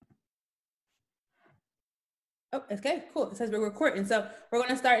Oh, okay, cool. It says we're recording. So we're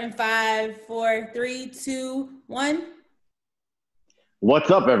going to start in 5, 4, 3, 2, 1.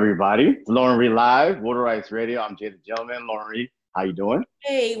 What's up, everybody? It's Lauren Reed Live, Water Rights Radio. I'm Jay the Gentleman. Lauren Reed, how you doing?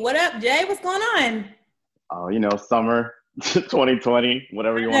 Hey, what up, Jay? What's going on? Summer 2020,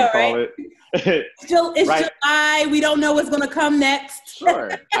 whatever I you want know, to call right? it. It's Right? July. We don't know what's going to come next.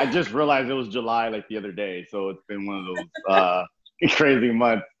 Sure. I just realized it was July like the other day, so it's been one of those crazy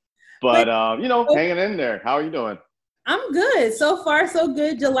months. But But hanging in there. How are you doing? I'm good. So far, so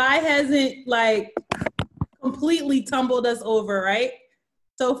good. July hasn't like completely tumbled us over, right?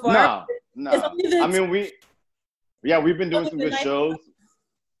 So far. No, It's no. only I the mean, we've been doing some good night. shows.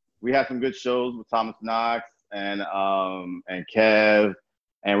 We had some good shows with Thomas Knox and Kev,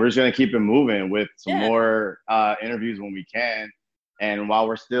 and we're just gonna keep it moving with some Yeah. more interviews when we can. And while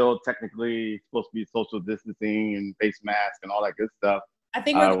we're still technically supposed to be social distancing and face masks and all that good stuff, I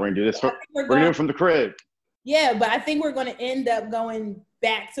think we're gonna do this. We're gonna do it from the crib. Yeah, but I think we're going to end up going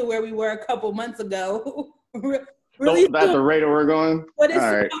back to where we were a couple months ago. Really So that's the rate that we're going. what it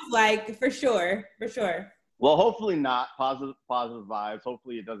All right. sounds like, for sure. Well, hopefully not positive vibes.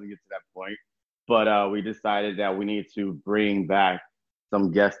 Hopefully it doesn't get to that point. But we decided that we need to bring back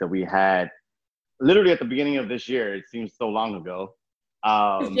some guests that we had literally at the beginning of this year. It seems so long ago.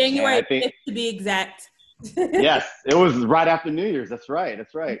 It's January I think 5th to be exact. yes, it was right after New Year's. That's right.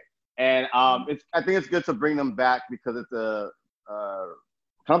 And I think it's good to bring them back because it's a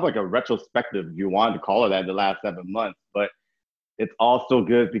kind of like a retrospective, if you wanted to call it that, the last 7 months. But it's also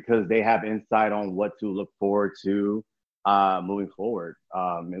good because they have insight on what to look forward to moving forward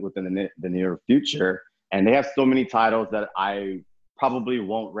within the near future. And they have so many titles that I probably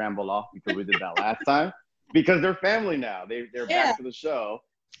won't ramble off because we did that last time because they're family now. They're back to the show.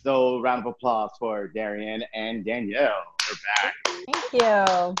 So round of applause for Darian and Danielle. They're back. Thank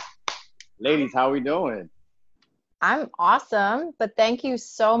you. Ladies, how are we doing? I'm awesome, but thank you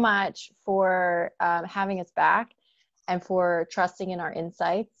so much for having us back and for trusting in our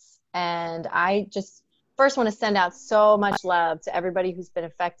insights. And I just first want to send out so much love to everybody who's been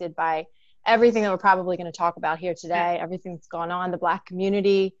affected by everything that we're probably going to talk about here today, everything that's gone on, the Black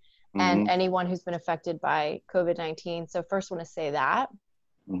community, and anyone who's been affected by COVID-19. So first want to say that.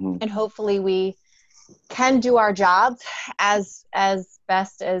 And hopefully we can do our jobs as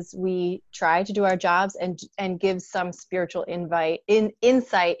best as we try to do our jobs and give some spiritual insight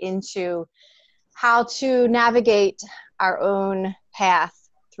into how to navigate our own path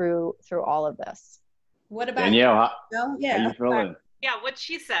through all of this. What about Danielle? you? How you feeling? Yeah, what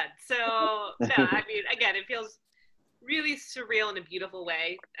she said. So no, I mean, again, it feels really surreal in a beautiful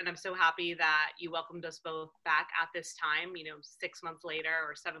way. And I'm so happy that you welcomed us both back at this time, 6 months later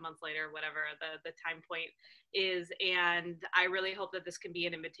or 7 months later, whatever the time point is. And I really hope that this can be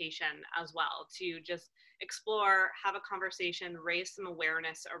an invitation as well to just explore, have a conversation, raise some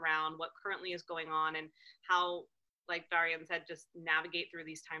awareness around what currently is going on and how, like Darian said, just navigate through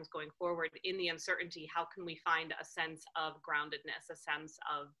these times going forward in the uncertainty. How can we find a sense of groundedness, a sense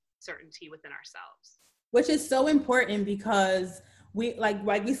of certainty within ourselves? Which is so important because we, like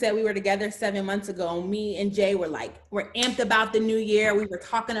we said, we were together 7 months ago. Me and Jay we're amped about the new year. We were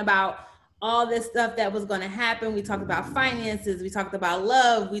talking about all this stuff that was going to happen. We talked about finances. We talked about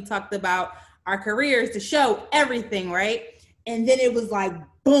love. We talked about our careers, the show, everything, right? And then it was like,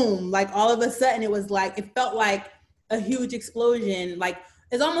 boom, like all of a sudden it felt like a huge explosion. Like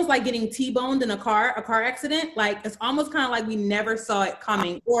it's almost like getting T-boned in a car accident. Like it's almost kind of like we never saw it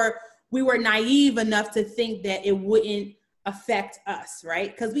coming, or we were naive enough to think that it wouldn't affect us, right?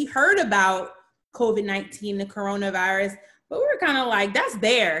 Because we heard about COVID-19, the coronavirus, but we were kind of like, that's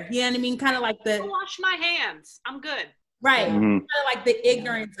there. You know what I mean? Kind of like I'll wash my hands. I'm good. Right. Kind of like the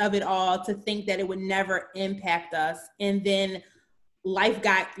ignorance of it all to think that it would never impact us. And then life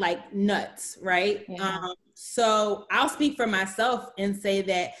got like nuts, right? Yeah. So I'll speak for myself and say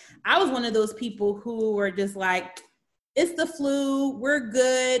that I was one of those people who were just like, it's the flu. We're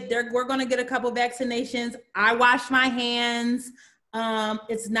good. We're going to get a couple vaccinations. I wash my hands.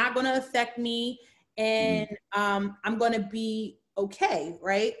 It's not going to affect me. And I'm going to be okay.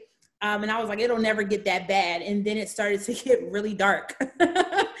 Right. And I was like, it'll never get that bad. And then it started to get really dark.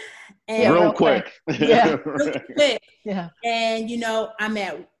 And real quick. Yeah. Really quick. Yeah. And, I'm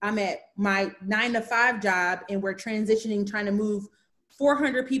at my 9-to-5 job and we're transitioning, trying to move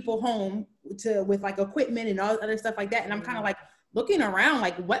 400 people home with like equipment and all other stuff like that. And I'm kind of like looking around,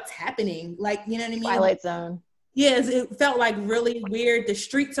 like what's happening? Like, you know what I mean? Twilight Zone. Yes, it felt like really weird. The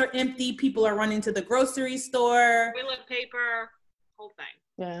streets are empty. People are running to the grocery store. Toilet paper, whole thing.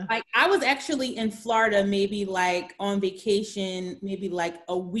 Yeah. Like I was actually in Florida, maybe like on vacation, maybe like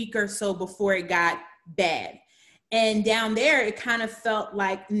a week or so before it got bad. And down there, it kind of felt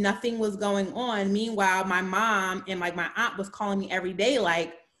like nothing was going on. Meanwhile, my mom and like my aunt was calling me every day,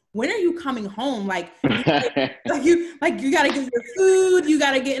 like, when are you coming home? Like you gotta get your food, you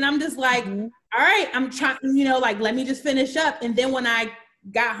gotta get, and I'm just like, all right, I'm trying, like, let me just finish up. And then when I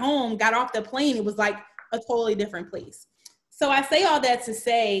got home, got off the plane, it was like a totally different place. So I say all that to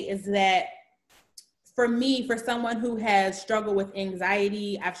say is that for me, for someone who has struggled with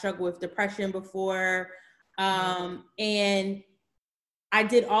anxiety, I've struggled with depression before, and I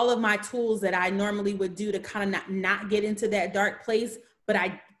did all of my tools that I normally would do to kind of not get into that dark place, but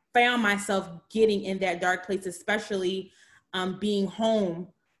I found myself getting in that dark place, especially being home,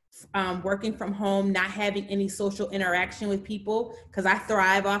 working from home, not having any social interaction with people, because I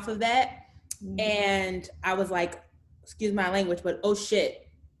thrive off of that. And I was like, excuse my language, but oh shit,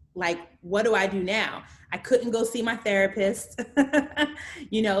 like, what do I do now? I couldn't go see my therapist.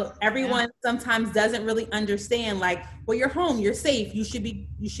 Everyone sometimes doesn't really understand, like, well, you're home, you're safe, you should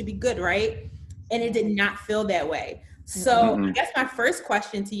be good, right? And it did not feel that way. So I guess my first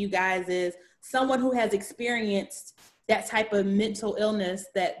question to you guys is, someone who has experienced that type of mental illness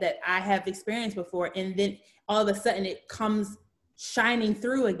that I have experienced before, and then all of a sudden it comes shining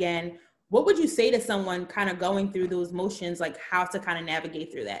through again, what would you say to someone kind of going through those motions, like how to kind of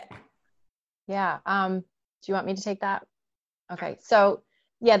navigate through that? Yeah. Do you want me to take that? Okay. So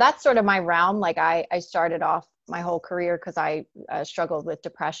yeah, that's sort of my realm. Like I started off my whole career because I struggled with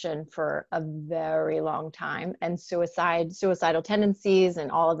depression for a very long time, and suicidal tendencies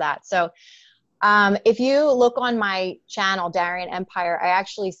and all of that. So if you look on my channel, Darian Empire, I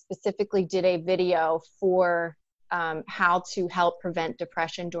actually specifically did a video for how to help prevent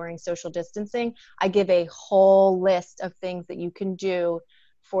depression during social distancing. I give a whole list of things that you can do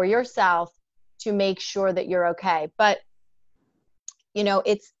for yourself to make sure that you're okay. But,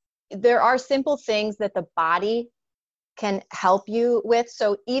 there are simple things that the body can help you with.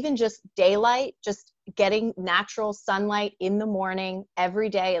 So even just daylight, just getting natural sunlight in the morning every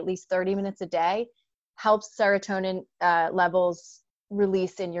day, at least 30 minutes a day, helps serotonin levels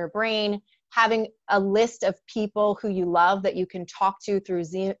release in your brain. Having a list of people who you love that you can talk to through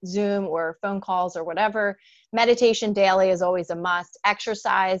Zoom or phone calls or whatever. Meditation daily is always a must.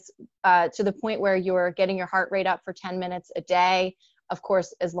 Exercise to the point where you're getting your heart rate up for 10 minutes a day. Of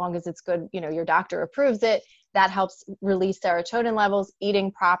course, as long as it's good, your doctor approves it, that helps release serotonin levels.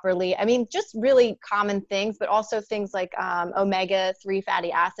 Eating properly. I mean, just really common things, but also things like omega-3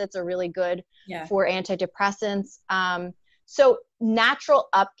 fatty acids are really good for antidepressants. So natural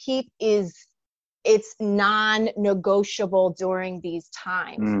upkeep it's non-negotiable during these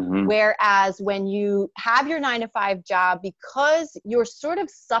times. Whereas when you have your 9-to-5 job, because you're sort of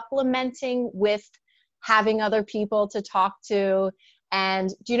supplementing with having other people to talk to, and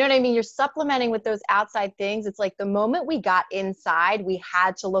do you know what I mean? You're supplementing with those outside things. It's like the moment we got inside, we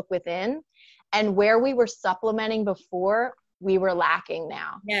had to look within, and where we were supplementing before, we were lacking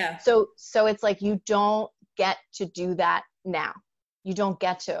now. Yeah. So it's like, you don't get to do that now. You don't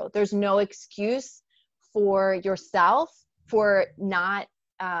get to. There's no excuse for yourself for not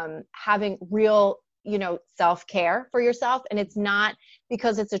having real, self-care for yourself. And it's not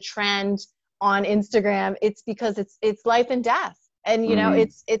because it's a trend on Instagram. It's because it's life and death. And,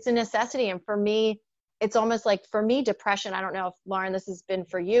 it's a necessity. And for me, it's almost like, for me, depression, I don't know if, Lauren, this has been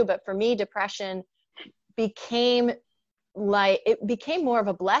for you, but for me, depression became more of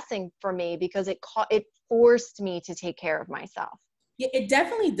a blessing for me, because it forced me to take care of myself. Yeah, it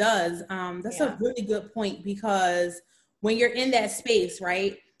definitely does. That's a really good point, because when you're in that space,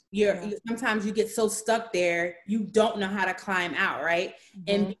 right, sometimes you get so stuck there, you don't know how to climb out, right?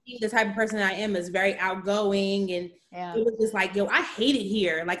 And being the type of person I am is very outgoing, and it was just like, I hate it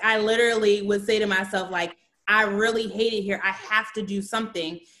here. Like, I literally would say to myself, like, I really hate it here. I have to do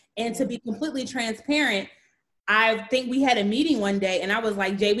something. And to be completely transparent, I think we had a meeting one day, and I was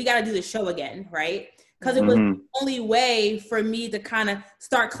like, Jay, we got to do the show again, right? Because it was the only way for me to kind of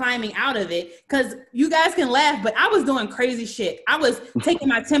start climbing out of it. Because you guys can laugh, but I was doing crazy shit. I was taking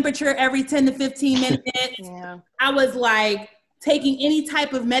my temperature every 10 to 15 minutes. I was like taking any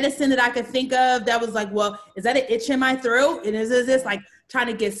type of medicine that I could think of that was like, well, is that an itch in my throat? And is this like trying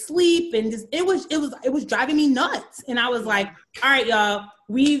to get sleep? And just, it was driving me nuts. And I was like, all right, y'all.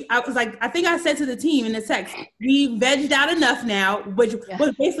 I think I said to the team in the text, we vegged out enough now, which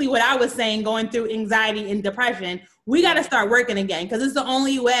was basically what I was saying, going through anxiety and depression. We got to start working again, because it's the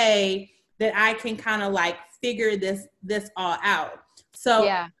only way that I can kind of like figure this all out. So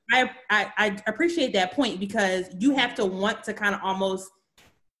I appreciate that point, because you have to want to kind of almost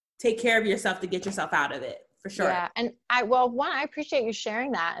take care of yourself to get yourself out of it, for sure. Yeah. And I appreciate you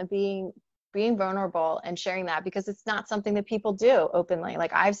sharing that and being being vulnerable and sharing that, because it's not something that people do openly.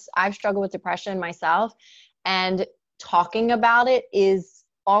 Like I've struggled with depression myself, and talking about it is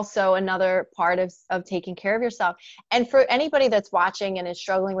also another part of taking care of yourself. And for anybody that's watching and is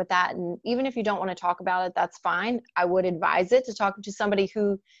struggling with that, and even if you don't want to talk about it, that's fine. I would advise it to talk to somebody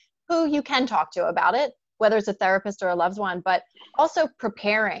who you can talk to about it, whether it's a therapist or a loved one. But also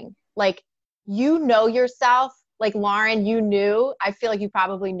preparing, like, you know yourself, like Lauren, you knew, I feel like you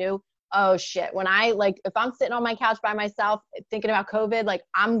probably knew, oh shit, when if I'm sitting on my couch by myself thinking about COVID, like,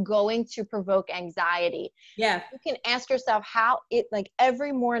 I'm going to provoke anxiety. Yeah. You can ask yourself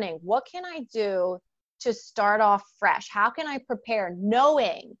every morning, what can I do to start off fresh? How can I prepare,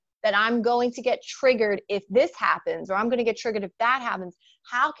 knowing that I'm going to get triggered if this happens, or I'm going to get triggered if that happens?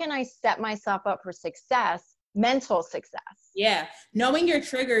 How can I set myself up for success, mental success? Yeah. Knowing your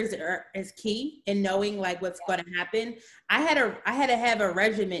triggers is key, and knowing like what's going to happen. I had to have a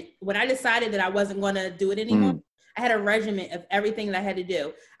regimen when I decided that I wasn't going to do it anymore. I had a regimen of everything that I had to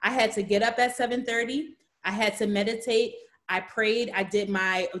do. I had to get up at 7:30. I had to meditate. I prayed. I did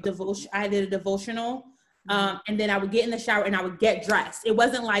my devotion. I did a devotional. And then I would get in the shower and I would get dressed. It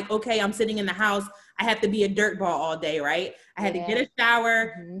wasn't like, okay, I'm sitting in the house, I have to be a dirtball all day, right? I had to get a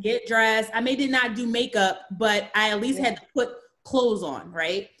shower, get dressed. I did not do makeup, but I at least had to put clothes on,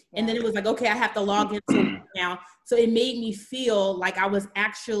 right? And then it was like, okay, I have to log into it now. So it made me feel like I was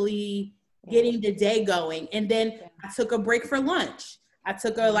actually getting the day going. And then I took a break for lunch. I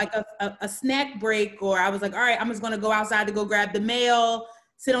took a snack break, or I was like, all right, I'm just going to go outside to go grab the mail,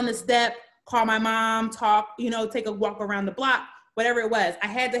 sit on the step, call my mom, talk, take a walk around the block, whatever it was. I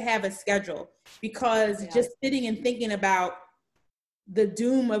had to have a schedule, because just sitting and thinking about the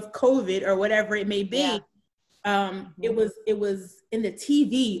doom of COVID or whatever it may be, it was in the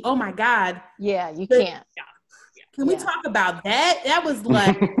TV. Oh my God. Yeah, you can't. Can we talk about that? That was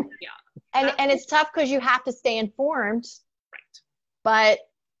like, and it's tough because you have to stay informed, but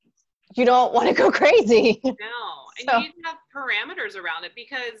you don't want to go crazy. No, and you need to have parameters around it,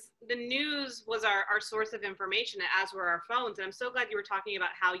 because the news was our source of information, as were our phones. And I'm so glad you were talking about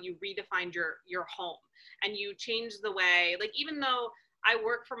how you redefined your home, and you changed the way, like, even though I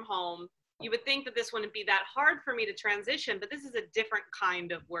work from home, you would think that this wouldn't be that hard for me to transition, but this is a different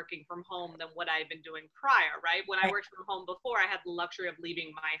kind of working from home than what I've been doing prior, right? When I worked from home before, I had the luxury of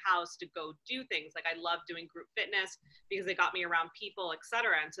leaving my house to go do things. Like, I loved doing group fitness because it got me around people,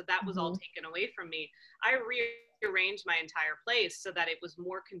 etc. And so that was all taken away from me. I rearranged my entire place so that it was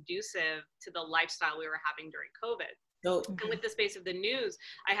more conducive to the lifestyle we were having during COVID. And with the space of the news,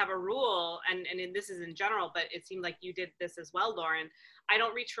 I have a rule, and this is in general, but it seemed like you did this as well, Lauren. I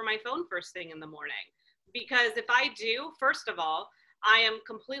don't reach for my phone first thing in the morning, because if I do, first of all, I am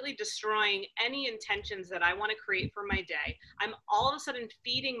completely destroying any intentions that I want to create for my day. I'm all of a sudden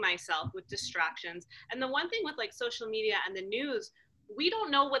feeding myself with distractions. And the one thing with like social media and the news, we don't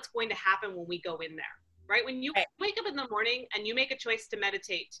know what's going to happen when we go in there. Right? When you wake up in the morning and you make a choice to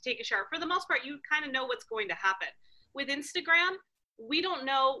meditate, to take a shower, for the most part, you kind of know what's going to happen. With Instagram, we don't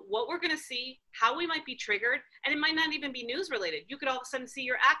know what we're going to see, how we might be triggered, and it might not even be news related. You could all of a sudden see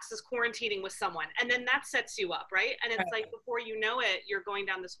your ex is quarantining with someone, and then that sets you up, right? And it's like, before you know it, you're going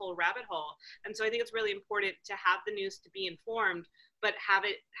down this whole rabbit hole. And so I think it's really important to have the news to be informed, but have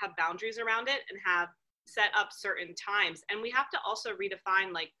boundaries around it, and have set up certain times. And we have to also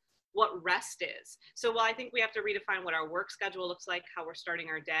redefine like what rest is. So while I think we have to redefine what our work schedule looks like, how we're starting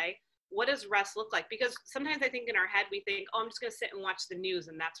our day, what does rest look like? Because sometimes I think in our head, we think, oh, I'm just going to sit and watch the news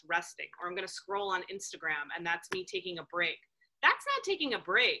and that's resting. Or I'm going to scroll on Instagram and that's me taking a break. That's not taking a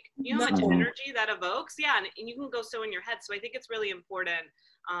break. You know how much energy that evokes? Yeah, and you can go so in your head. So I think it's really important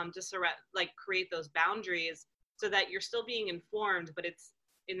just to create those boundaries so that you're still being informed, but it's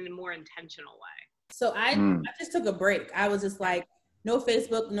in a more intentional way. So I just took a break. I was just like, no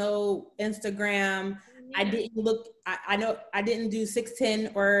Facebook, no Instagram. I didn't look, I know I didn't do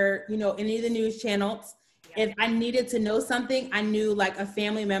 610 or, any of the news channels. If I needed to know something, I knew like a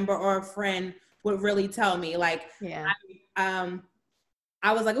family member or a friend would really tell me. Like, I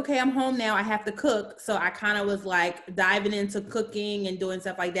was like, okay, I'm home now. I have to cook. So I kind of was like diving into cooking and doing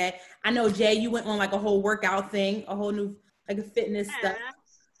stuff like that. I know, Jay, you went on like a whole workout thing, a whole new, like a fitness stuff.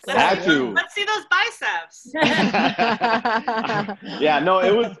 Let's see those biceps. Yeah, no,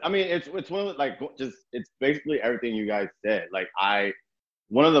 it was, it's one of the, it's basically everything you guys said. Like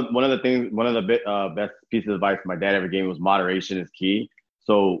one of the best pieces of advice my dad ever gave me was moderation is key.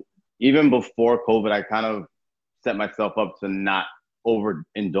 So even before COVID, I kind of set myself up to not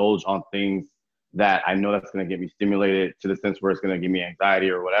overindulge on things that I know that's going to get me stimulated to the sense where it's going to give me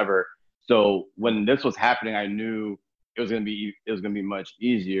anxiety or whatever. So when this was happening, I knew it was gonna be much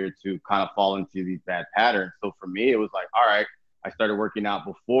easier to kind of fall into these bad patterns. So for me, it was like, all right, I started working out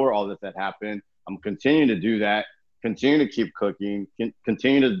before all this had happened. I'm continuing to do that, continue to keep cooking,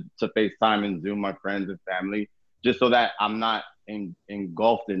 continue to FaceTime and Zoom my friends and family, just so that I'm not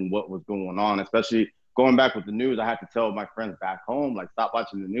engulfed in what was going on. Especially going back with the news, I had to tell my friends back home, like, stop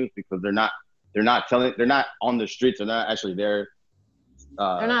watching the news, because they're not on the streets, they're not actually there.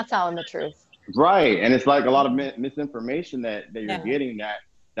 They're not telling the truth. Right. And it's like a lot of misinformation that you're getting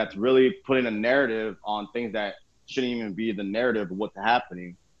that's really putting a narrative on things that shouldn't even be the narrative of what's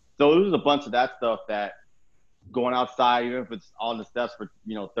happening. So it was a bunch of that stuff, that going outside, even if it's on the steps for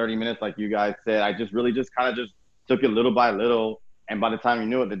 30 minutes, like you guys said, I just really just kind of just took it little by little, and by the time you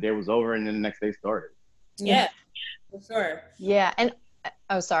knew it, the day was over, and then the next day started. Yeah, for sure. Yeah, and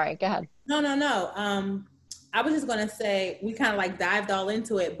sorry, go ahead. No. I was just gonna say, we kind of like dived all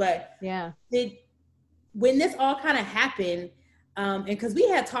into it, but yeah, when this all kind of happened, and because we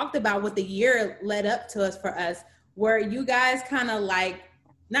had talked about what the year led up to us for us, were you guys kind of like,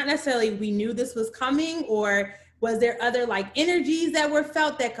 not necessarily we knew this was coming, or was there other like energies that were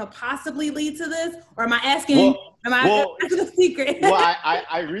felt that could possibly lead to this? Or am I asking? Am I asking a secret? Well,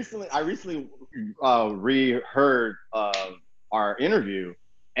 I recently reheard our interview,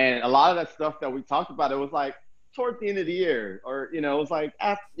 and a lot of that stuff that we talked about, it was like towards the end of the year, or it was like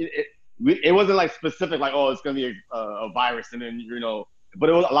it wasn't like specific, like, oh, it's gonna be a virus, and then but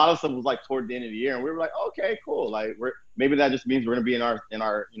it was a lot of stuff was like toward the end of the year, and we were like, okay, cool, like maybe that just means we're gonna be in our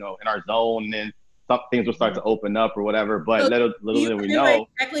zone, and then some things will start to open up or whatever. But little did we know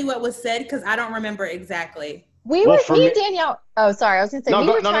exactly what was said, because I don't remember exactly. Danielle. Oh, sorry. I was going to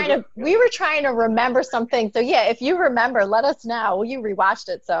say we were trying to remember something. So yeah, if you remember, let us know. Well, you rewatched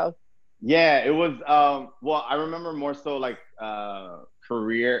it, so. Yeah, it was. Well, I remember more so like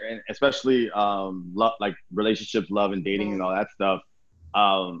career, and especially love, like relationships, love, and dating, and all that stuff.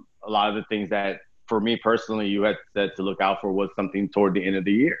 A lot of the things that for me personally, you had said to look out for was something toward the end of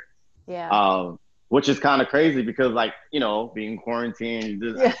the year. Yeah. Which is kind of crazy, because like being quarantined,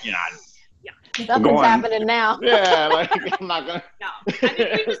 Nothing's happening now. Yeah, like I'm not gonna. No, I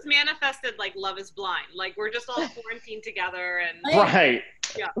think we just manifested like love is blind. Like we're just all quarantined together, and right.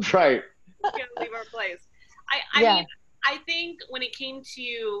 Yeah. Right. We can't leave our place. I mean, I think when it came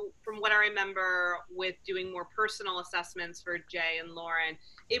to, from what I remember with doing more personal assessments for Jay and Lauren,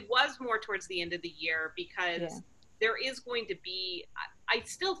 it was more towards the end of the year, because there is going to be, I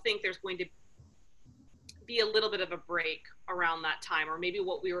still think there's going to be a little bit of a break around that time, or maybe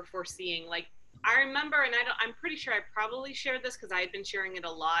what we were foreseeing. Like I remember, and I'm pretty sure I probably shared this because I had been sharing it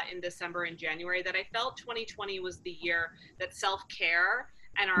a lot in December and January, that I felt 2020 was the year that self-care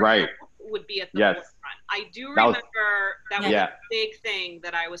and our health would be at the forefront. I do remember that was a big thing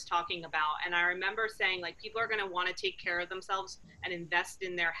that I was talking about. And I remember saying, like, people are going to want to take care of themselves and invest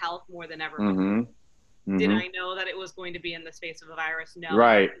in their health more than ever before. Mm-hmm. Did I know that it was going to be in the space of a virus? No.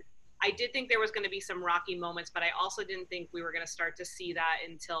 Right. I did think there was going to be some rocky moments, but I also didn't think we were going to start to see that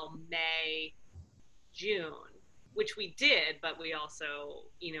until May, June, which we did, but we also,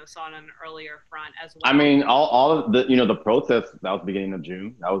 saw it on an earlier front as well. I mean, all of the, the protests, that was beginning of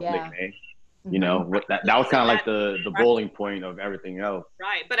June. That was late May. That was kind of like the boiling point of everything else.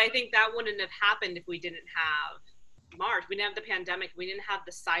 Right. But I think that wouldn't have happened if we didn't have March. We didn't have the pandemic. We didn't have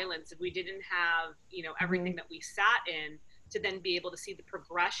the silence. If we didn't have, everything that we sat in, to then be able to see the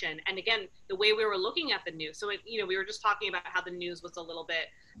progression. And again, the way we were looking at the news. So, we were just talking about how the news was a little bit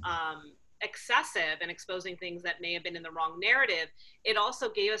excessive and exposing things that may have been in the wrong narrative. It also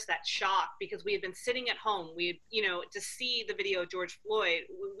gave us that shock, because we had been sitting at home. We had, to see the video of George Floyd,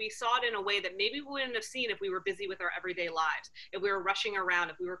 we saw it in a way that maybe we wouldn't have seen if we were busy with our everyday lives, if we were rushing around,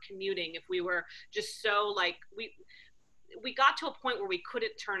 if we were commuting, if we were just so like, we got to a point where we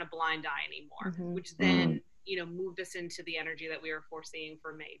couldn't turn a blind eye anymore, which then, moved us into the energy that we were foreseeing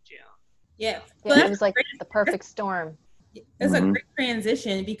for May, June. Yeah. It was like the perfect storm. It's a great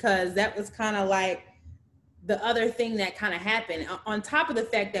transition, because that was kind of like the other thing that kind of happened, on top of the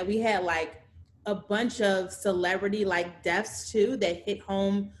fact that we had like a bunch of celebrity like deaths too, that hit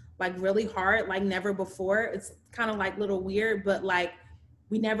home like really hard, like never before. It's kind of like a little weird, but like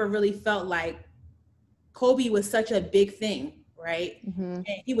we never really felt like Kobe was such a big thing. Right. And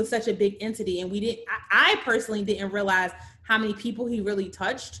he was such a big entity, and I personally didn't realize how many people he really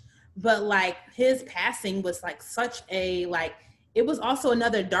touched, but like his passing was like such a, like, it was also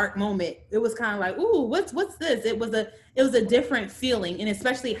another dark moment. It was kind of like, ooh, what's this? It was a different feeling, and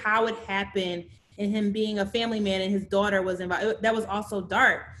especially how it happened, and him being a family man and his daughter was involved. That was also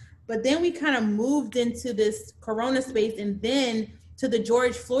dark. But then we kind of moved into this Corona space, and then to the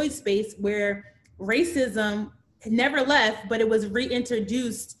George Floyd space, where racism never left, but it was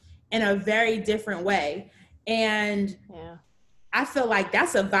reintroduced in a very different way. And I feel like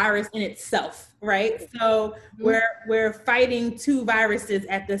that's a virus in itself, right? So we're fighting two viruses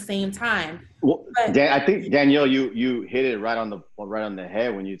at the same time. Well, I think Danielle, you hit it right on the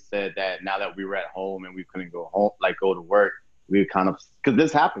head when you said that now that we were at home and we couldn't go home, like go to work, we kind of, because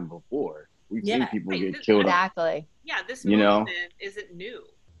this happened before. We've seen people get killed. Exactly. Yeah, this movement isn't new.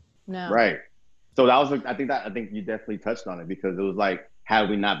 No. Right. So that was, I think you definitely touched on it, because it was like, had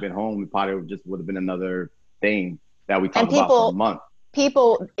we not been home, it probably just would have been another thing that we talked about for a month.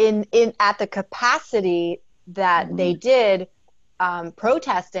 People in at the capacity that they did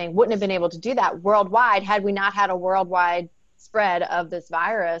protesting wouldn't have been able to do that worldwide had we not had a worldwide spread of this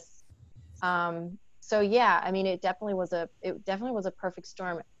virus. So yeah, I mean, it definitely was a perfect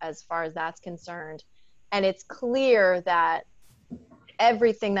storm as far as that's concerned. And it's clear that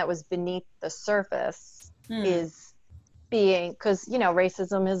everything that was beneath the surface is being, because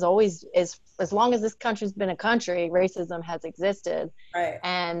racism has always, as long as this country's been a country, racism has existed. Right.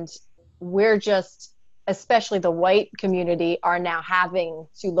 And we're just, especially the white community, are now having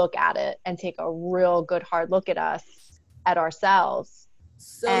to look at it and take a real good hard look at ourselves.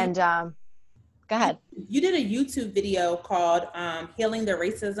 So, and go ahead. You did a YouTube video called Healing the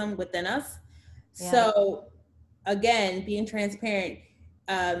Racism Within Us. Yeah. So again, being transparent,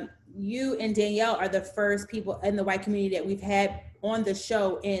 you and Danielle are the first people in the white community that we've had on the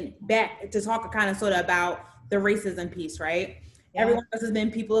show and back to talk kind of sort of about the racism piece, right? Yeah. Everyone else has been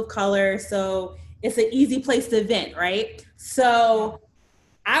people of color, so it's an easy place to vent, right? So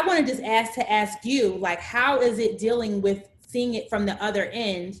I want to just ask you, like, how is it dealing with seeing it from the other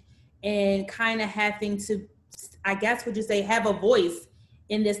end and kind of having to, I guess, would you say, have a voice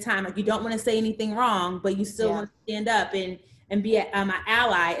in this time? Like, you don't want to say anything wrong, but you still want to stand up and be an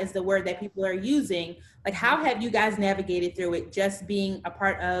ally, is the word that people are using. Like, how have you guys navigated through it, just being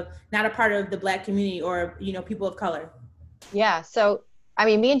not a part of the Black community or, people of color? Yeah. So, I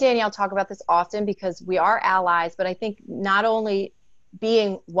mean, me and Danielle talk about this often because we are allies, but I think not only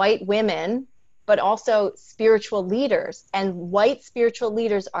being white women, but also spiritual leaders, and white spiritual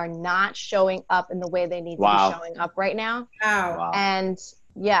leaders are not showing up in the way they need to be showing up right now. Wow. And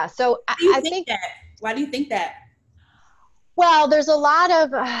yeah, so I think that. Why do you think that? Well, there's a lot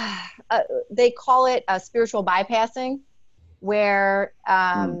of, they call it spiritual bypassing, where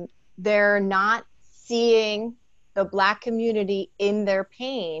they're not seeing the Black community in their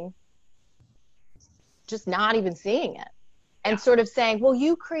pain, just not even seeing it. And sort of saying, well,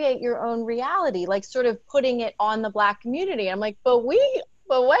 you create your own reality, like sort of putting it on the Black community. I'm like, but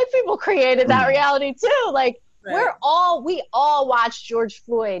white people created that reality too. Like, we all watched George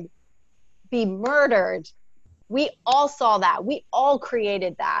Floyd be murdered. We all saw that. We all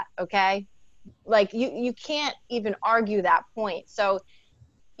created that. Okay. Like, you can't even argue that point. So,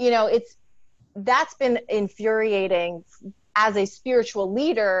 that's been infuriating as a spiritual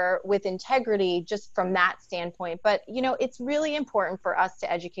leader with integrity, just from that standpoint. But, it's really important for us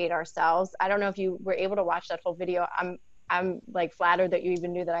to educate ourselves. I don't know if you were able to watch that whole video. I'm like flattered that you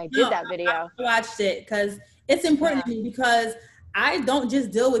even knew that I did that video. I watched it because it's important to me, because I don't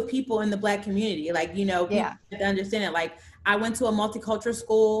just deal with people in the Black community. Like, people have to understand it. Like, I went to a multicultural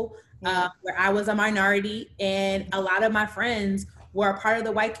school where I was a minority, and a lot of my friends were a part of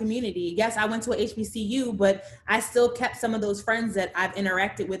the white community. Yes, I went to a HBCU, but I still kept some of those friends that I've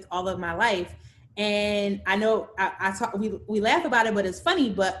interacted with all of my life. And I know we laugh about it, but it's funny,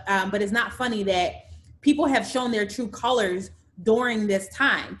 but it's not funny that people have shown their true colors during this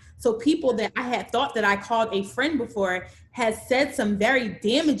time. So people that I had thought that I called a friend before has said some very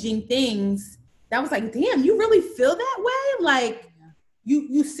damaging things that was like, damn, you really feel that way? Like,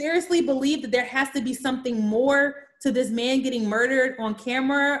 you seriously believe that there has to be something more to this man getting murdered on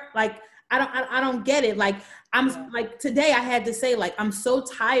camera? Like, I don't get it. Like, like, today I had to say, like, I'm so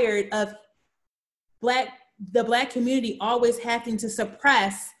tired of the Black community always having to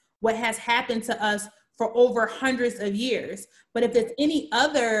suppress what has happened to us for over hundreds of years. But if it's any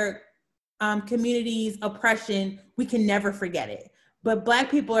other community's oppression, we can never forget it. But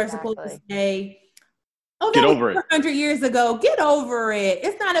Black people are supposed to say, oh, get over it. 100 years ago, get over it.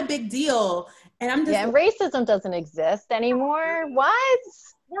 It's not a big deal. And I'm just and racism doesn't exist anymore. What?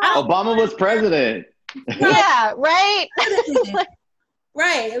 Obama was president. Yeah, right.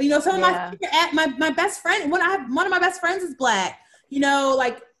 Right. Some of my best friend, one of my best friends is Black.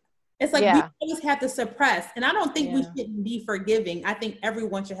 Like, it's like we always have to suppress. And I don't think we shouldn't be forgiving. I think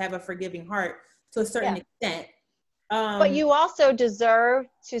everyone should have a forgiving heart to a certain extent. But you also deserve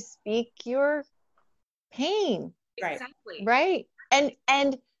to speak your pain. Exactly. Right.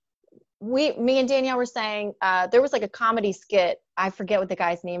 And me and Danielle were saying, there was like a comedy skit. I forget what the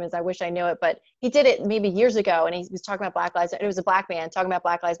guy's name is. I wish I knew it, but he did it maybe years ago. And he was talking about Black Lives. It was a Black man talking about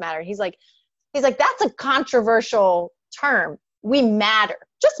Black Lives Matter. He's like, that's a controversial term. We matter,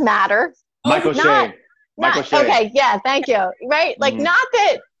 just matter. Michael Shea. Michael Shea. Okay. Yeah. Thank you. Right. Like not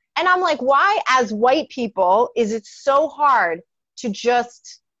that. And I'm like, why as white people is it so hard to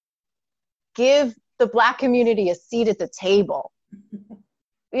just give the Black community a seat at the table?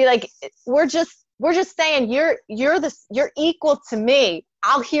 Like, we're just saying you're equal to me.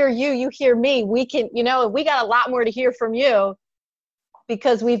 I'll hear you, you hear me. We can, we got a lot more to hear from you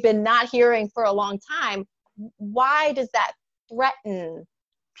because we've been not hearing for a long time. Why does that threaten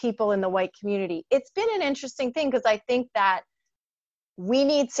people in the white community? It's been an interesting thing because I think that we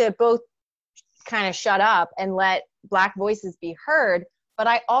need to both kind of shut up and let Black voices be heard. But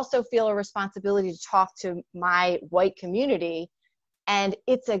I also feel a responsibility to talk to my white community. And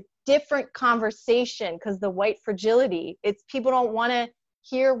it's a different conversation because the white fragility, it's people don't want to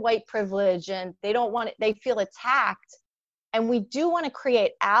hear white privilege and they don't want it, they feel attacked. And we do want to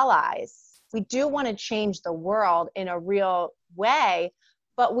create allies. We do want to change the world in a real way,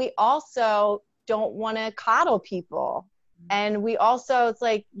 but we also don't want to coddle people. And we also, it's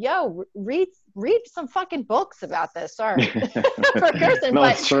like, yo, read some fucking books about this. Sorry for cursing, no,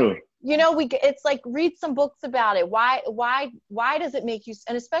 but it's true. it's like, read some books about it. Why does it make you,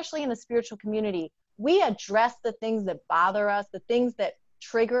 and especially in the spiritual community, we address the things that bother us, the things that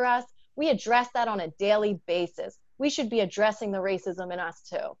trigger us. We address that on a daily basis. We should be addressing the racism in us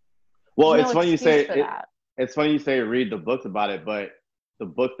too. Well, There's it's no funny you excuse say for that. it's funny you say read the books about it, but the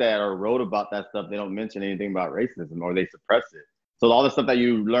books that are wrote about that stuff, they don't mention anything about racism or they suppress it. So all the stuff that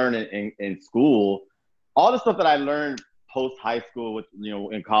you learn in school, all the stuff that I learned post high school with,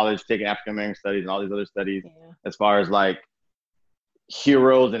 in college, taking African American studies and all these other studies, as far as like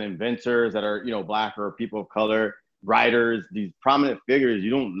heroes and inventors that are, Black or people of color, writers, these prominent figures, you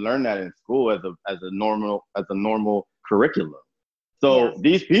don't learn that in school as a normal curriculum. So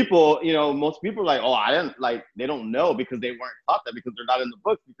these people, most people are like, they don't know because they weren't taught that because they're not in the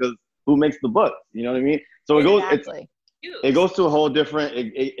books because who makes the books? You know what I mean? So it goes to a whole different,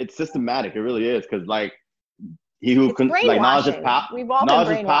 it's systematic. It really is. Cause like he who can, like knowledge is power,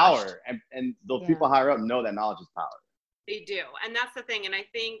 knowledge is power. And those people higher up know that knowledge is power. They do. And that's the thing. And I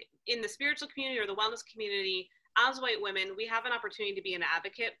think in the spiritual community or the wellness community, as white women, we have an opportunity to be an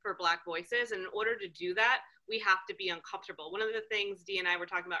advocate for Black voices. And in order to do that, we have to be uncomfortable. One of the things Dee and I were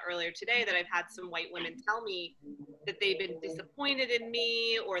talking about earlier today that I've had some white women tell me that they've been disappointed in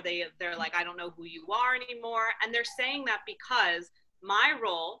me, or they're like, I don't know who you are anymore. And they're saying that because my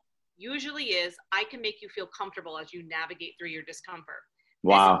role usually is I can make you feel comfortable as you navigate through your discomfort.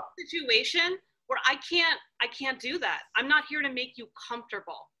 Wow. This is a situation where I can't do that. I'm not here to make you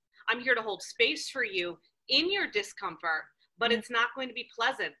comfortable. I'm here to hold space for you in your discomfort, but it's not going to be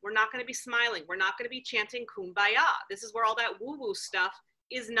pleasant. We're not going to be smiling. We're not going to be chanting kumbaya. This is where all that woo-woo stuff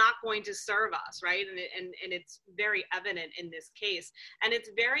is not going to serve us, right? And it's very evident in this case. And it's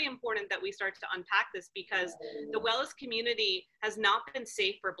very important that we start to unpack this because the wellness community has not been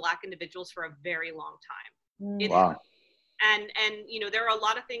safe for Black individuals for a very long time. Wow. And there are a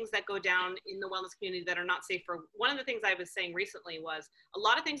lot of things that go down in the wellness community that are not safe for, one of the things I was saying recently was a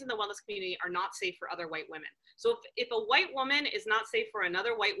lot of things in the wellness community are not safe for other white women. So if a white woman is not safe for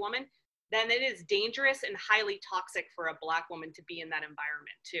another white woman, then it is dangerous and highly toxic for a Black woman to be in that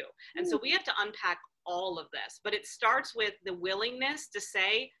environment too. And so we have to unpack all of this, but it starts with the willingness to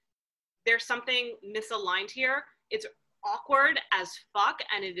say, there's something misaligned here. It's awkward as fuck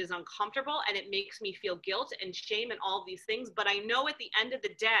and it is uncomfortable and it makes me feel guilt and shame and all of these things. But I know at the end of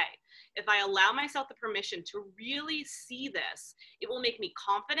the day, if I allow myself the permission to really see this, it will make me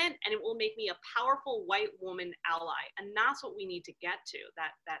confident and it will make me a powerful white woman ally. And that's what we need to get to,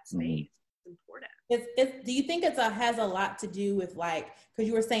 that space. It's important. Do you think has a lot to do with because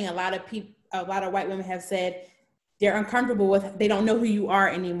you were saying a lot of white women have said they're uncomfortable with, they don't know who you are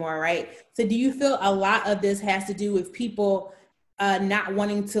anymore, right? So do you feel a lot of this has to do with people not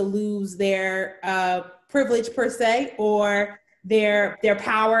wanting to lose their privilege per se, or their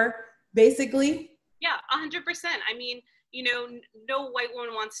power, basically? Yeah, 100%. I mean, no white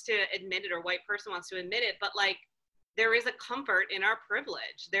woman wants to admit it or white person wants to admit it, but there is a comfort in our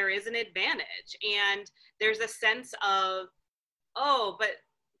privilege. There is an advantage. And there's a sense of, but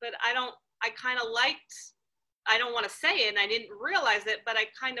I kind of liked, I don't want to say it and I didn't realize it, but I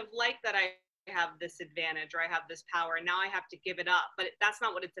kind of like that I have this advantage or I have this power and now I have to give it up. But that's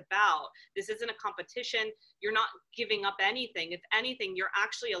not what it's about. This isn't a competition. You're not giving up anything. If anything, you're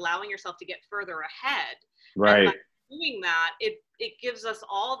actually allowing yourself to get further ahead. Right. And by doing that, it gives us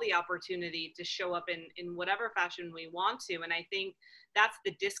all the opportunity to show up in whatever fashion we want to. And I think that's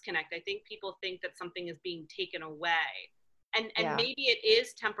the disconnect. I think people think that something is being taken away. And maybe it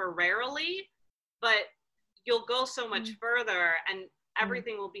is temporarily, but you'll go so much further, and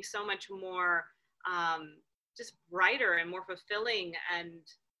everything will be so much more just brighter and more fulfilling and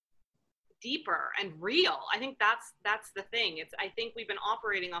deeper and real. I think that's the thing. I think we've been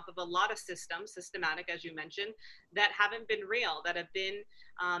operating off of a lot of systems, systematic, as you mentioned, that haven't been real, that have been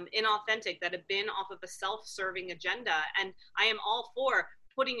inauthentic, that have been off of a self-serving agenda. And I am all for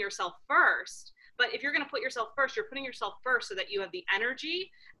putting yourself first. But if you're going to put yourself first, you're putting yourself first so that you have the energy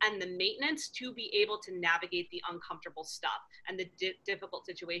and the maintenance to be able to navigate the uncomfortable stuff and the difficult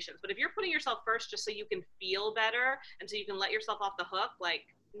situations. But if you're putting yourself first just so you can feel better and so you can let yourself off the hook, like,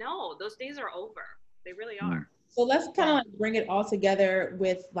 no, those days are over. They really are. So let's kind of like bring it all together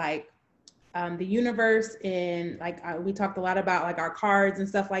with like the universe, and like we talked a lot about like our cards and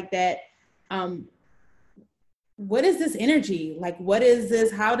stuff like that. What is this energy? Like, what is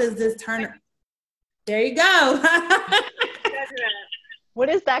this? How does this turn? There you go. What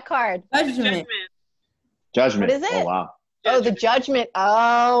is that card? Judgment. What is it? Oh, wow. Oh, the Judgment.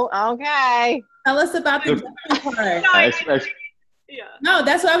 Oh, okay. Tell us about the Judgment card. Yeah. No,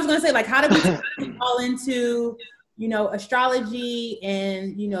 that's what I was going to say. Like, how did we fall into, astrology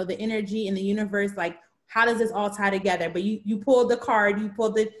and, the energy in the universe? Like, how does this all tie together? But you pulled the card, you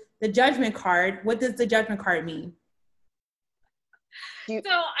pulled the Judgment card. What does the Judgment card mean? So,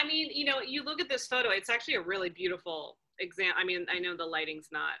 I mean, you look at this photo, it's actually a really beautiful example. I mean, I know the lighting's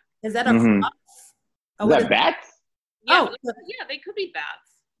not. Is that a cross? Is that bats? Yeah, yeah, they could be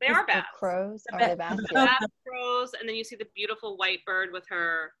bats. They are bats. Crows? Are they bats? Bats, crows, and then you see the beautiful white bird with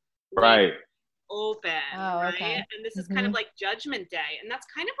her right open, okay. right? And this is kind of like Judgment Day, and that's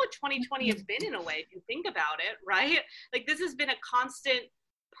kind of what 2020 has been in a way, if you think about it, right? Like, this has been a constant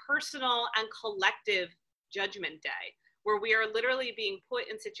personal and collective Judgment Day, where we are literally being put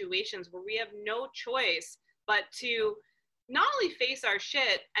in situations where we have no choice but to not only face our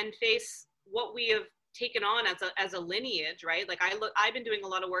shit and face what we have taken on as a lineage, right? Like, I've been doing a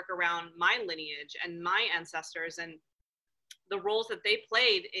lot of work around my lineage and my ancestors and the roles that they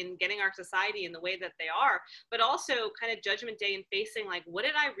played in getting our society in the way that they are, but also kind of Judgment Day and facing, like, what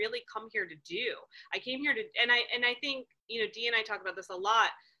did I really come here to do? I came here to, and I think, Dee and I talk about this a lot.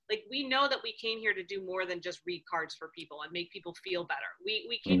 Like, we know that we came here to do more than just read cards for people and make people feel better.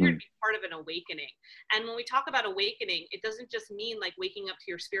 We came here to be part of an awakening. And when we talk about awakening, it doesn't just mean like waking up to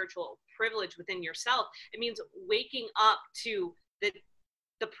your spiritual privilege within yourself. It means waking up to the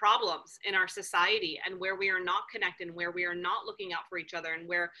problems in our society and where we are not connected, where we are not looking out for each other, and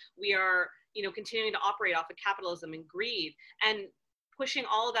where we are, continuing to operate off of capitalism and greed, and pushing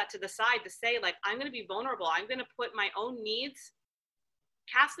all of that to the side to say, like, I'm going to be vulnerable. I'm going to put my own needs,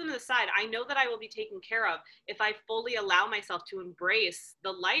 cast them to the side. I know that I will be taken care of if I fully allow myself to embrace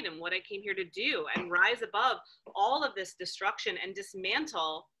the light and what I came here to do, and rise above all of this destruction and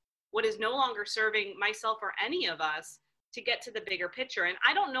dismantle what is no longer serving myself or any of us to get to the bigger picture. And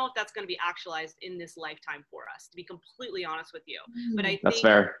I don't know if that's going to be actualized in this lifetime for us, to be completely honest with you. But I that's think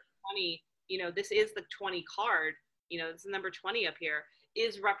fair. 20, this is the 20 card, this is number 20 up here,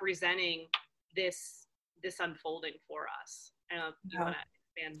 is representing this unfolding for us. I don't know if you want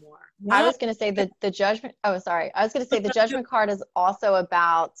to expand more. I was going to say the Judgment. Oh, sorry. I was going to say the Judgment card is also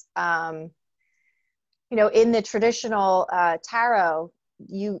about, in the traditional tarot,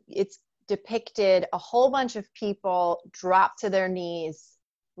 it's depicted a whole bunch of people drop to their knees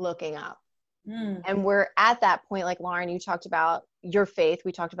looking up. And we're at that point, like Lauren, you talked about your faith.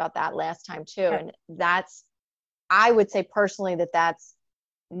 We talked about that last time too. And I would say personally that's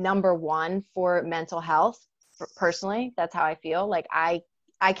number one for mental health. Personally, that's how I feel. Like, I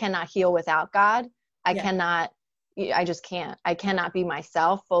cannot heal without God. I just can't. I cannot be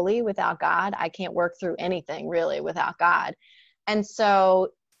myself fully without God. I can't work through anything really without God. And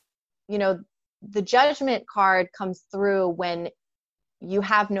so, the Judgment card comes through when you've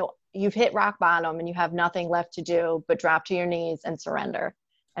hit rock bottom and you have nothing left to do but drop to your knees and surrender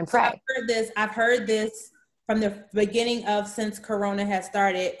and pray. So I've heard this from the beginning of, since Corona has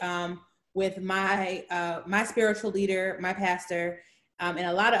started, with my spiritual leader, my pastor, and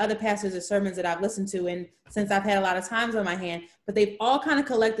a lot of other pastors or sermons that I've listened to, and since I've had a lot of times on my hand, but they've all kind of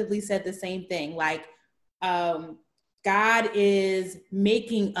collectively said the same thing. Like, God is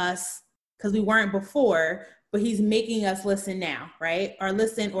making us, because we weren't before, but he's making us listen now, right? Or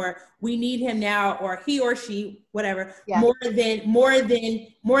listen, or we need him now, or he or she, whatever, more than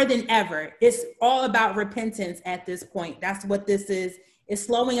ever. It's all about repentance at this point. That's what this is It's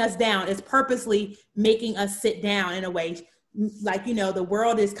slowing us down. It's purposely making us sit down in a way. Like, you know, the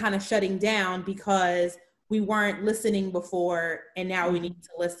world is kind of shutting down because we weren't listening before, and now we need to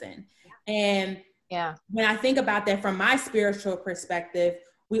listen. And when I think about that from my spiritual perspective,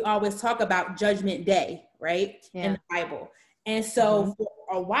 we always talk about Judgment Day, right? In the Bible. And so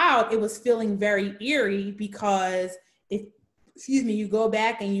for a while, it was feeling very eerie because if, you go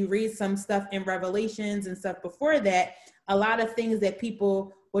back and you read some stuff in Revelations and stuff before that, a lot of things that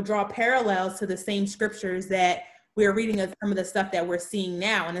people will draw parallels to the same scriptures that we're reading of some of the stuff that we're seeing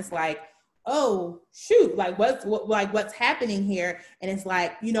now. And it's like, oh shoot, like what's happening here? And it's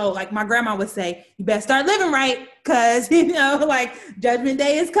like, you know, like my grandma would say, you better start living right, because, you know, like Judgment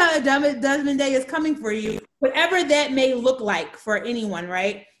Day is coming for you, whatever that may look like for anyone,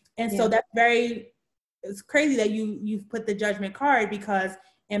 right? And so that's it's crazy that you've put the judgment card, because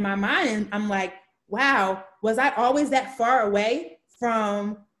in my mind I'm like, wow, was I always that far away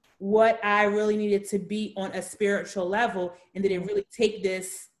from what I really needed to be on a spiritual level? And did it really take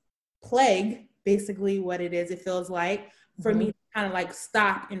this plague, basically what it is, it feels like, for me to kind of like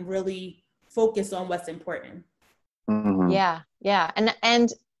stop and really focus on what's important? Yeah.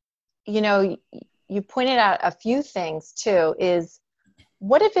 And you know, you pointed out a few things too. Is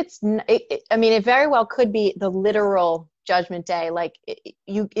what if I mean, it very well could be the literal Judgment Day, like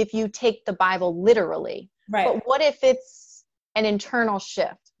if you take the Bible literally, right? But what if it's an internal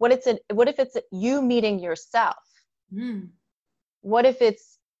shift? What if it's you meeting yourself? What if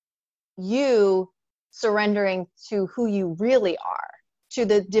it's you surrendering to who you really are, to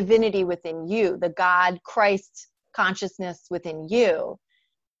the divinity within you, the God, Christ consciousness within you?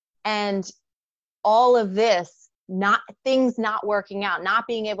 And all of this, things not working out, not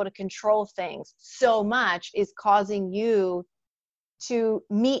being able to control things so much, is causing you to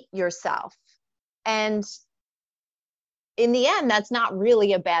meet yourself. And in the end, that's not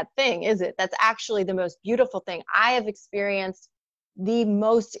really a bad thing, is it? That's actually the most beautiful thing. I have experienced the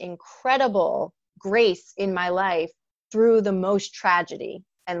most incredible grace in my life through the most tragedy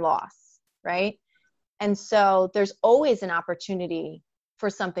and loss, right? And so there's always an opportunity for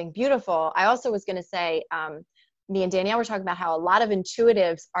something beautiful. I also was going to say, me and Danielle were talking about how a lot of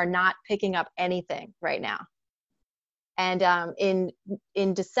intuitives are not picking up anything right now. And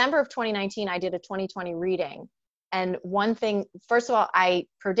in December of 2019, I did a 2020 reading. And one thing, first of all, I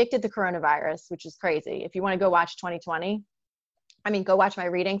predicted the coronavirus, which is crazy. If you want to go watch 2020, go watch my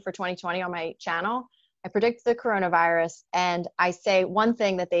reading for 2020 on my channel. I predicted the coronavirus, and I say one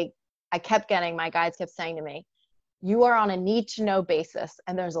thing that I kept getting, my guides kept saying to me, you are on a need to know basis,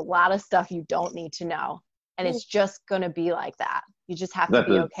 and there's a lot of stuff you don't need to know. And it's just going to be like that. You just have to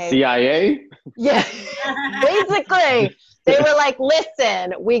be okay. CIA? Yeah. Basically, they were like,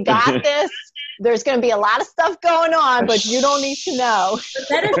 listen, we got this. There's going to be a lot of stuff going on, but you don't need to know.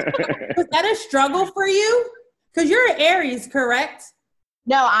 Was that a struggle for you? Because you're an Aries, correct?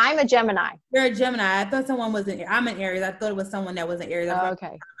 No, I'm a Gemini. You're a Gemini. I thought someone was I'm an Aries. I thought it was someone that was an Aries.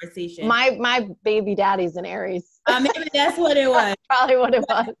 Okay. Conversation. My baby daddy's an Aries. Maybe that's what it was. Probably what it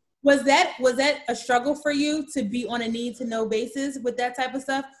was. Was that a struggle for you to be on a need to know basis with that type of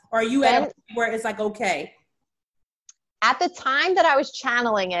stuff? Or are you at a point where it's like, okay? At the time that I was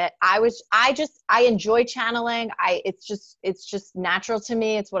channeling it, I enjoy channeling. It's just natural to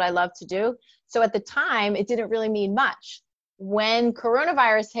me. It's what I love to do. So at the time, it didn't really mean much. When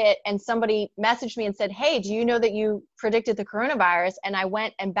coronavirus hit and somebody messaged me and said, hey, do you know that you predicted the coronavirus? And I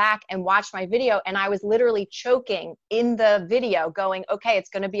went back and watched my video, and I was literally choking in the video going, okay,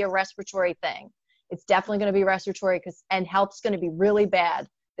 it's going to be a respiratory thing. It's definitely going to be respiratory, and health's going to be really bad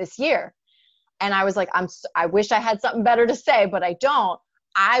this year. And I was like, I wish I had something better to say, but I don't.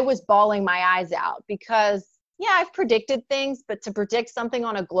 I was bawling my eyes out because, yeah, I've predicted things, but to predict something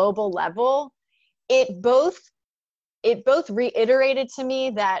on a global level, it both reiterated to me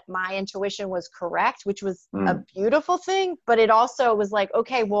that my intuition was correct, which was a beautiful thing, but it also was like,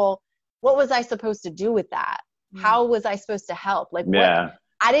 okay, well, what was I supposed to do with that? How was I supposed to help? Like,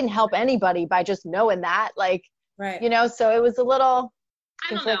 I didn't help anybody by just knowing that, like, right. So it was a little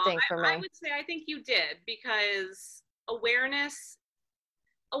conflicting for me. I would say I think you did, because awareness,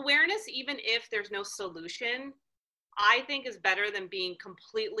 even if there's no solution, I think is better than being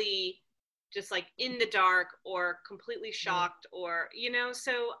completely just like in the dark or completely shocked or,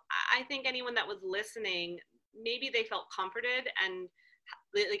 so I think anyone that was listening, maybe they felt comforted, and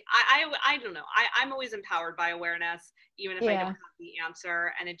like, I don't know. I'm always empowered by awareness, even if I don't have the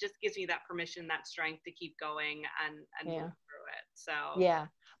answer. And it just gives me that permission, that strength to keep going and move through it. So, yeah.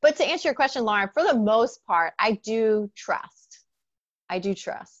 But to answer your question, Lauren, for the most part, I do trust.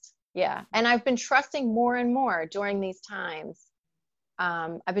 Yeah. And I've been trusting more and more during these times.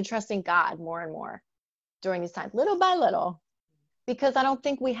 I've been trusting God more and more during these times, little by little, because I don't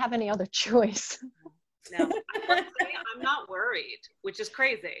think we have any other choice. No, I'm not worried, which is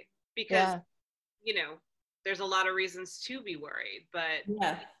crazy because, you know, there's a lot of reasons to be worried, but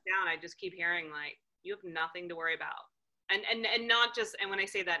down, I just keep hearing like, you have nothing to worry about. And not just, and when I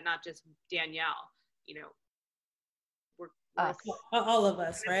say that, not just Danielle, you know, we're all of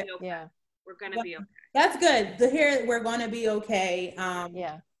us, right? Okay. Yeah. We're going to be okay. That's good to hear. We're going to be okay.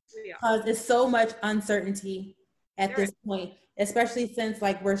 Because there's so much uncertainty at this point, especially since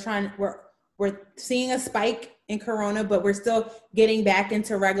like we're seeing a spike in Corona, but we're still getting back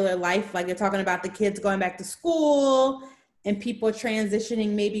into regular life. Like you're talking about the kids going back to school and people transitioning,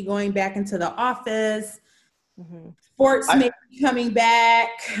 maybe going back into the office. Sports may be coming back.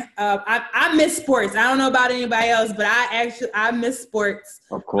 I miss sports. I don't know about anybody else, but I miss sports.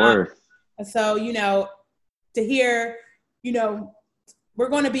 Of course. So, you know, to hear, you know, we're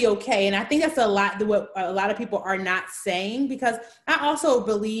going to be okay. And I think that's what a lot of people are not saying, because I also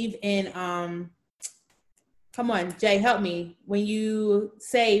believe in, come on, Jay, help me. When you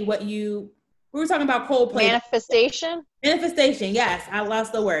say we were talking about Coldplay. Manifestation? Manifestation, yes. I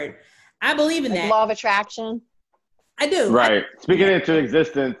lost the word. I believe in that. Law of attraction? I do. Right. Speaking it into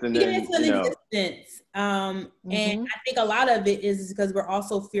existence. And And I think a lot of it is because we're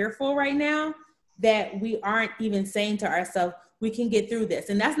also fearful right now that we aren't even saying to ourselves, we can get through this.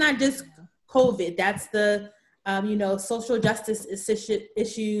 And that's not just COVID. That's the, you know, social justice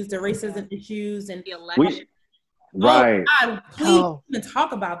issues, the racism issues, and the election. Right. Oh, God, please even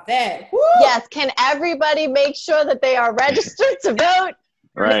talk about that. Woo! Yes. Can everybody make sure that they are registered to vote?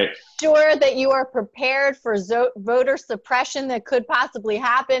 Right. Make sure that you are prepared for voter suppression that could possibly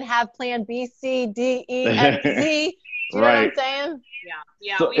happen. Have plan B, C, D, E, F, Z. Do you know what I'm saying?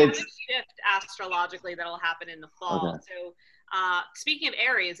 Yeah. So we have a shift astrologically that'll happen in the fall. Okay. So speaking of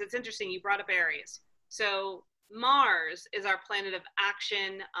Aries, it's interesting. You brought up Aries. So Mars is our planet of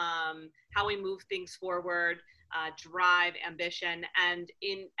action, how we move things forward, drive, ambition. And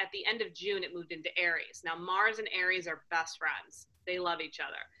at the end of June, it moved into Aries. Now, Mars and Aries are best friends. They love each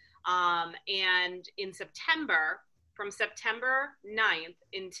other. And in September, from September 9th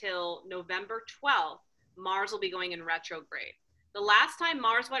until November 12th, Mars will be going in retrograde. The last time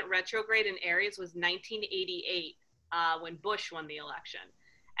Mars went retrograde in Aries was 1988, when Bush won the election.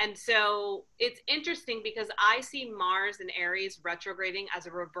 And so it's interesting because I see Mars and Aries retrograding as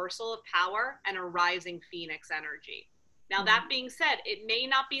a reversal of power and a rising Phoenix energy. Now, that being said, it may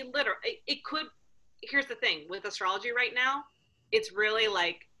not be literal. It could. Here's the thing with astrology right now. It's really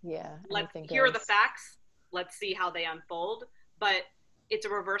like, here are the facts. Let's see how they unfold. But it's a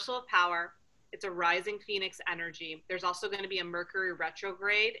reversal of power. It's a rising Phoenix energy. There's also going to be a Mercury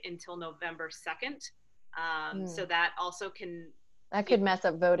retrograde until November 2nd. So that also could mess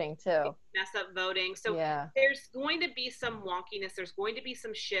up voting too. So there's going to be some wonkiness. There's going to be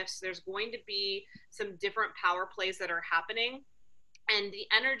some shifts. There's going to be some different power plays that are happening. And the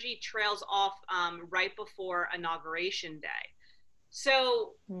energy trails off right before Inauguration Day.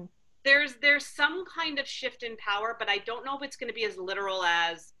 So there's some kind of shift in power, but I don't know if it's going to be as literal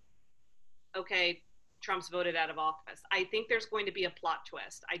as, okay, Trump's voted out of office. I think there's going to be a plot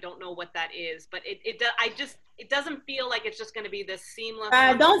twist. I don't know what that is, but it doesn't feel like it's just going to be this seamless.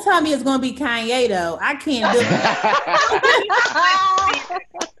 Don't tell me it's going to be Kanye though. I can't do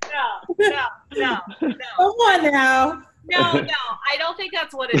it. No. Come on now. No, I don't think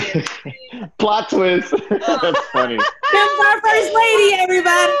that's what it is. Plot twist. That's funny. That's our first lady,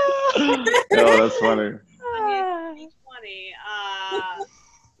 everybody. No, that's funny. It's funny.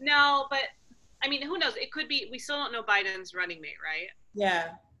 No, but I mean, who knows? It could be. We still don't know Biden's running mate, right? Yeah.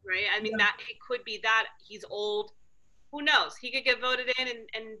 Right. I mean, that it could be that he's old. Who knows? He could get voted in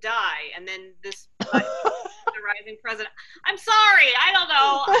and die, and then this the rising president. I'm sorry, I don't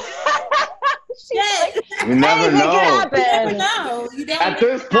know. You never know. At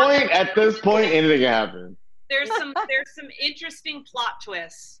this point, anything can happen. There's some interesting plot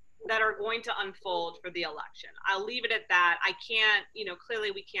twists that are going to unfold for the election. I'll leave it at that. I can't,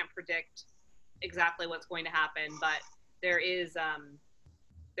 clearly we can't predict exactly what's going to happen, but there is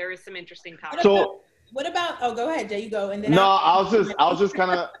some interesting power. So what about? Oh, go ahead, Jay. You go, and then. No, I was just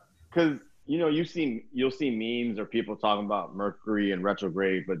kind of because you'll see memes or people talking about Mercury and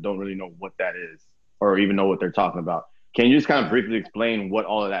retrograde, but don't really know what that is or even know what they're talking about. Can you just kind of briefly explain what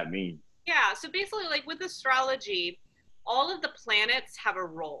all of that means? Yeah. So basically, like with astrology, all of the planets have a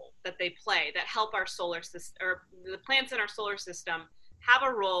role that they play that help our solar system, or the planets in our solar system have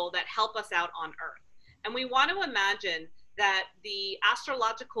a role that help us out on Earth. And we want to imagine that the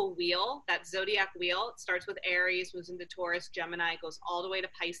astrological wheel, that zodiac wheel, it starts with Aries, moves into Taurus, Gemini, goes all the way to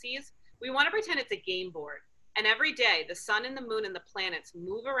Pisces. We want to pretend it's a game board. And every day, the sun and the moon and the planets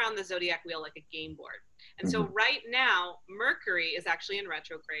move around the zodiac wheel like a game board. And so right now, Mercury is actually in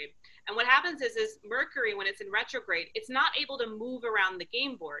retrograde. And what happens is Mercury, when it's in retrograde, it's not able to move around the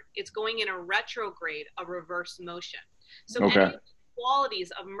game board. It's going in a retrograde, a reverse motion. So any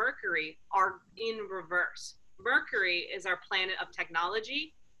qualities of Mercury are in reverse. Mercury is our planet of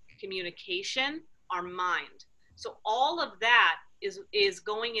technology, communication, our mind. So all of that is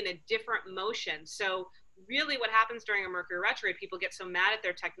going in a different motion. So really what happens during a Mercury retrograde, people get so mad at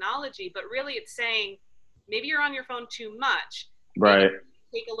their technology, but really it's saying maybe you're on your phone too much. Right.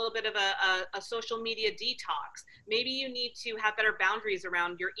 Take a little bit of a social media detox. Maybe you need to have better boundaries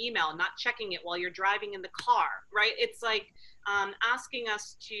around your email, not checking it while you're driving in the car, right? It's like asking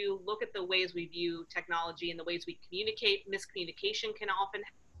us to look at the ways we view technology and the ways we communicate. Miscommunication can often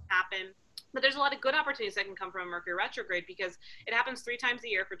happen. But there's a lot of good opportunities that can come from a Mercury retrograde because it happens 3 times a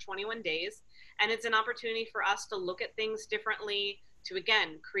year for 21 days. And it's an opportunity for us to look at things differently, to,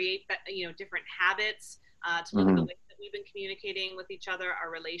 again, create that, different habits, to look at the ways that we've been communicating with each other, our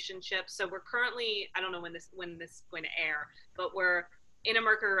relationships. So we're currently, I don't know when this is going to air, but we're in a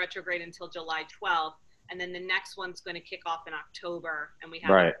Mercury retrograde until July 12th. And then the next one's going to kick off in October. And we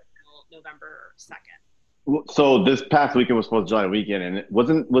have it until November 2nd. So this past weekend was supposed to join a weekend, and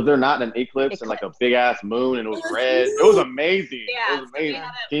was there not an eclipse and like a big ass moon, and it was red? It was amazing. Yeah, it was amazing.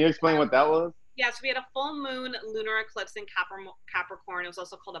 Can you explain what that was? Yeah, so we had a full moon lunar eclipse in Capricorn. It was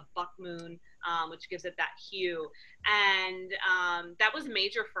also called a buck moon, which gives it that hue. And that was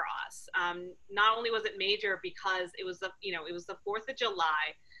major for us. Not only was it major because it was the 4th of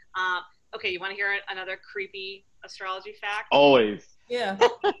July. Okay, you want to hear another creepy astrology fact? Always. Yeah. The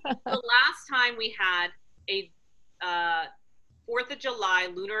last time we had a 4th of July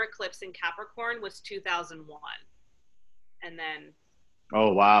lunar eclipse in Capricorn was 2001. And then.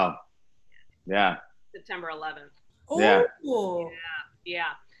 Oh, wow. Yeah. September 11th. Yeah.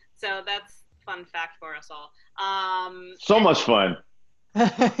 Yeah. So that's a fun fact for us all. So much fun.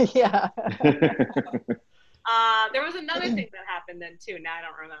 Yeah. There was another thing that happened then too. Now I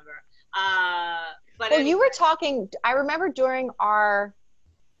don't remember. But well, you were talking, I remember during our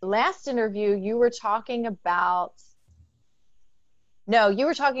last interview, you were talking about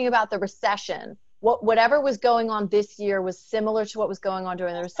the recession. Whatever was going on this year was similar to what was going on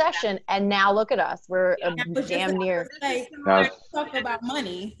during the recession. And now look at us. We're damn near. Talk about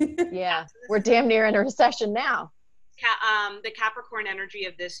money. Yeah. We're damn near in a recession now. The Capricorn energy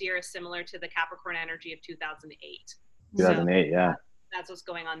of this year is similar to the Capricorn energy of 2008. 2008, yeah. That's what's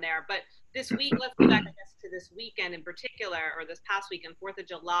going on there. But this week, let's go back, I guess, to this weekend in particular, or this past weekend, 4th of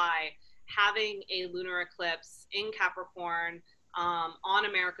July, having a lunar eclipse in Capricorn on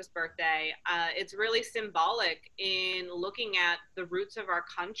America's birthday. It's really symbolic in looking at the roots of our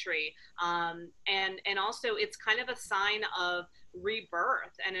country. And also it's kind of a sign of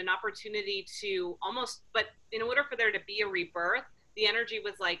rebirth and an opportunity to but in order for there to be a rebirth, the energy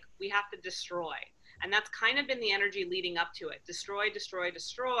was like, we have to destroy. And that's kind of been the energy leading up to it. Destroy, destroy,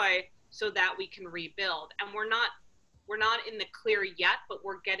 destroy, so that we can rebuild. And we're not in the clear yet, but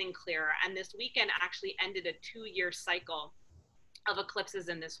we're getting clearer. And this weekend actually ended a 2-year cycle of eclipses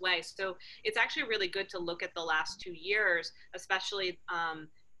in this way. So it's actually really good to look at the last 2 years, especially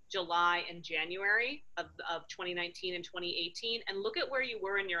July and January of 2019 and 2018, and look at where you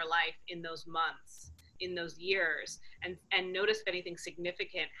were in your life in those months, in those years, and notice if anything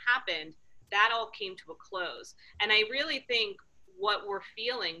significant happened. That all came to a close. And I really think what we're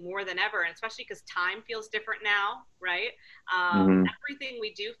feeling more than ever, and especially because time feels different now, right? Everything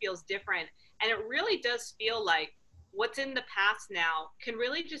we do feels different. And it really does feel like what's in the past now can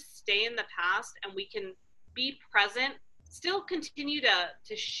really just stay in the past, and we can be present, still continue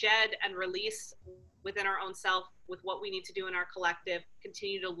to shed and release within our own self with what we need to do in our collective,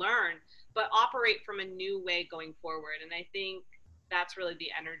 continue to learn, but operate from a new way going forward. And I think that's really the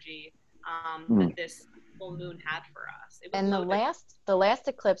energy that this full moon had for us. And the last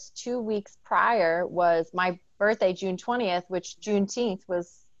eclipse 2 weeks prior was my birthday, June 20th, which Juneteenth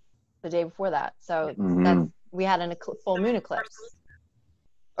was the day before that. So we had a full moon eclipse,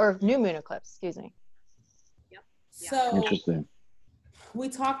 or new moon eclipse, excuse me. Yep. So interesting. We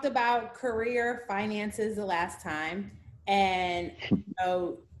talked about career finances the last time, and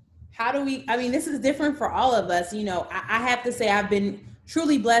how do we, this is different for all of us. I have to say I've been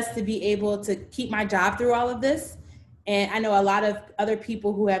truly blessed to be able to keep my job through all of this. And I know a lot of other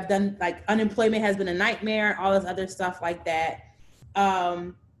people who have done, like, unemployment has been a nightmare, all this other stuff like that.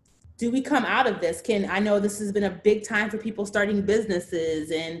 do we come out of this? I know this has been a big time for people starting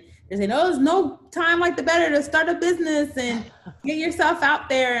businesses, and they're saying, oh, there's no time like the better to start a business and get yourself out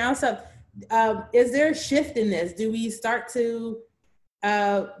there and all stuff. Is there a shift in this? Do we start to,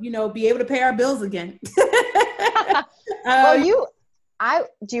 be able to pay our bills again? Well,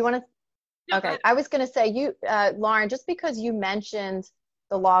 do you want to? Okay. I was going to say Lauren, just because you mentioned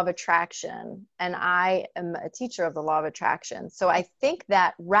the law of attraction, and I am a teacher of the law of attraction. So I think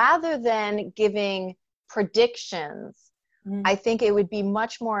that rather than giving predictions, I think it would be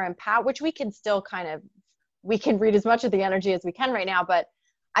much more empowered, which we can still we can read as much of the energy as we can right now, but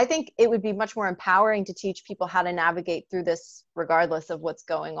I think it would be much more empowering to teach people how to navigate through this regardless of what's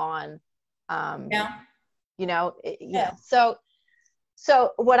going on.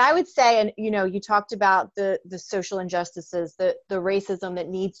 So what I would say, and you talked about the social injustices, the racism that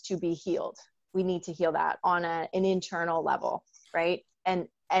needs to be healed. We need to heal that on an internal level, right? And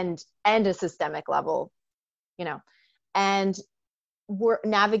a systemic level, and we're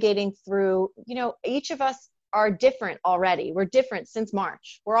navigating through, each of us are different already. We're different since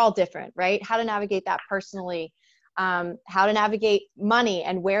March. We're all different, right? How to navigate that personally, how to navigate money,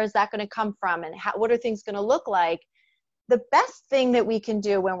 and where is that going to come from, and what are things going to look like? The best thing that we can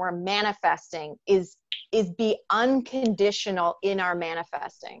do when we're manifesting is be unconditional in our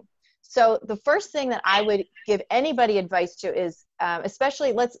manifesting. So the first thing that I would give anybody advice to is,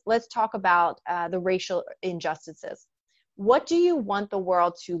 especially let's talk about the racial injustices. What do you want the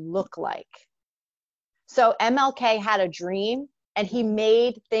world to look like? So MLK had a dream, and he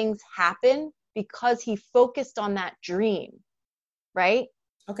made things happen because he focused on that dream, right?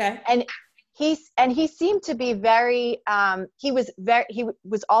 Okay. And he seemed to be very, he was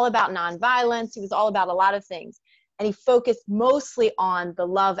all about nonviolence. He was all about a lot of things. And he focused mostly on the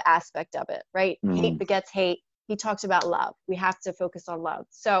love aspect of it, right? Hate begets hate. He talks about love. We have to focus on love.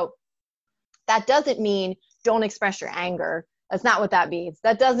 So that doesn't mean don't express your anger. That's not what that means.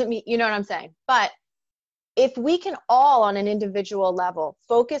 That doesn't mean, you know what I'm saying? But if we can all on an individual level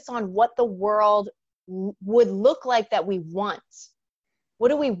focus on what the world would look like that we want. What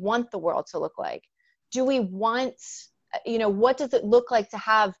do we want the world to look like? Do we want, what does it look like to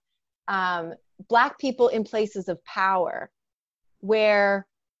have Black people in places of power where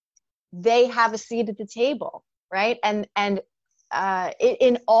they have a seat at the table, right? And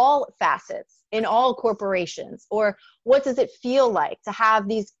in all facets, in all corporations? Or what does it feel like to have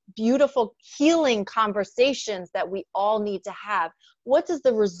these beautiful healing conversations that we all need to have? What does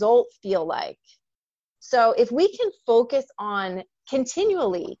the result feel like? So if we can focus on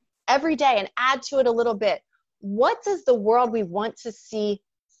continually every day and add to it a little bit, what does the world we want to see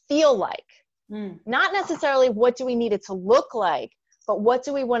feel like? Not necessarily what do we need it to look like, but what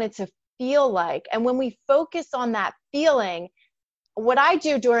do we want it to feel like? And when we focus on that feeling, what I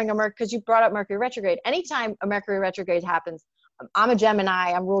do during because you brought up Mercury retrograde, anytime a Mercury retrograde happens, I'm a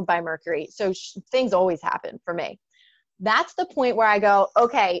Gemini, I'm ruled by Mercury. So things always happen for me. That's the point where I go,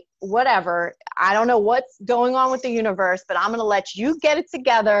 okay, whatever. I don't know what's going on with the universe, but I'm going to let you get it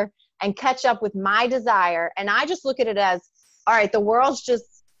together and catch up with my desire. And I just look at it as, all right, the world's just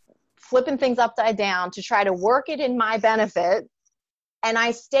flipping things upside down to try to work it in my benefit. And I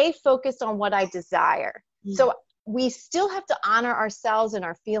stay focused on what I desire. So we still have to honor ourselves and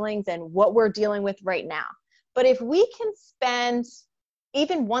our feelings and what we're dealing with right now. But if we can spend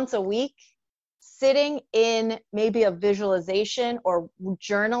even once a week sitting in maybe a visualization or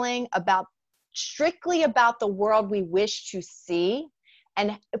journaling strictly about the world we wish to see,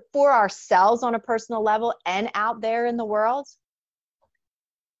 and for ourselves on a personal level and out there in the world,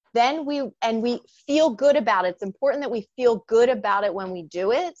 then we feel good about it. It's important that we feel good about it when we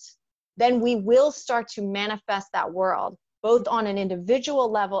do it. Then we will start to manifest that world, both on an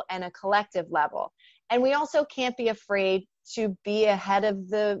individual level and a collective level. And we also can't be afraid to be ahead of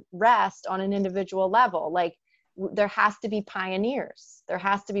the rest on an individual level. Like there has to be pioneers. There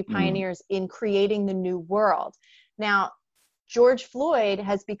has to be pioneers in creating the new world. Now, George Floyd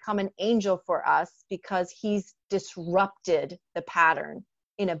has become an angel for us because he's disrupted the pattern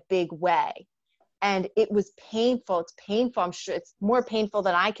in a big way. And it was painful. It's painful. I'm sure it's more painful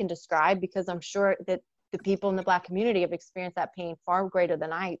than I can describe, because I'm sure that the people in the Black community have experienced that pain far greater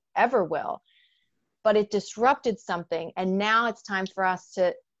than I ever will. But it disrupted something. And now it's time for us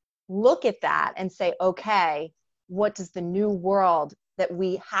to look at that and say, okay, what does the new world that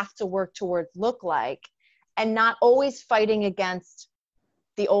we have to work towards look like? And not always fighting against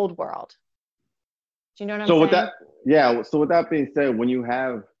the old world. Do you know what I'm saying? So with that being said, when you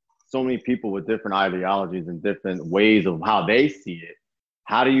have so many people with different ideologies and different ways of how they see it,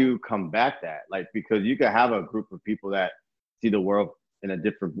 how do you combat that? Like, because you could have a group of people that see the world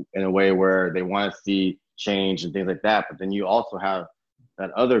in a way where they want to see change and things like that. But then you also have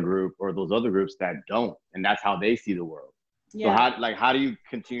that other group or those other groups that don't, and that's how they see the world. Yeah. So how do you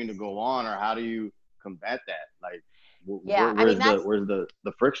continue to go on, or how do you combat that? Like, Yeah, I where's mean, that's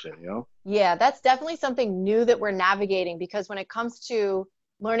the friction? You know? yeah, that's definitely something new that we're navigating, because when it comes to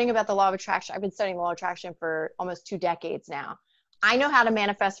learning about the law of attraction, I've been studying the law of attraction for almost 2 decades now. I know how to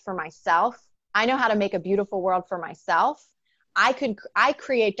manifest for myself. I know how to make a beautiful world for myself. I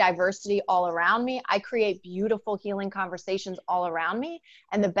create diversity all around me. I create beautiful healing conversations all around me.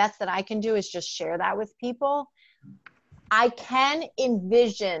 And the best that I can do is just share that with people. I can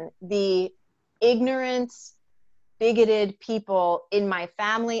envision the ignorant, bigoted people in my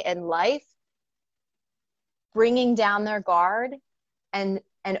family and life bringing down their guard and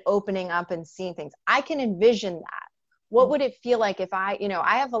opening up and seeing things. I can envision that. What would it feel like if I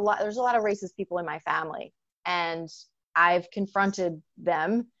have there's a lot of racist people in my family, and I've confronted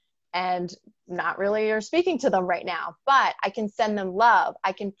them and not really are speaking to them right now, but I can send them love.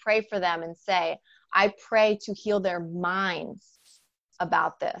 I can pray for them and say, I pray to heal their minds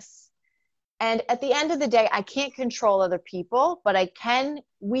about this. And at the end of the day, I can't control other people, but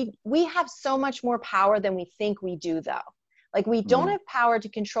we have so much more power than we think we do, though. Like, we don't have power to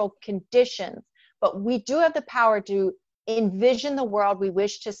control conditions, but we do have the power to envision the world we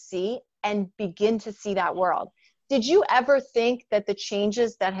wish to see and begin to see that world. Did you ever think that the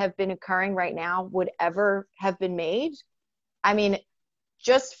changes that have been occurring right now would ever have been made? I mean,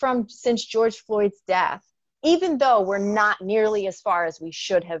 just since George Floyd's death, even though we're not nearly as far as we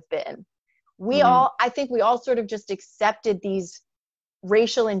should have been, I think we all sort of just accepted these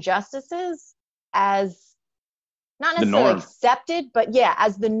racial injustices as not necessarily accepted, but yeah,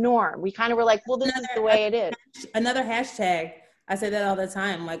 as the norm. We kind of were like, well, this is the way it is. Another hashtag. I say that all the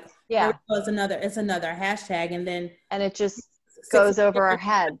time. Like, yeah, it's another hashtag, and it just goes over our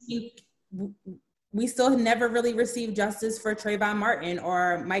heads. We still never really received justice for Trayvon Martin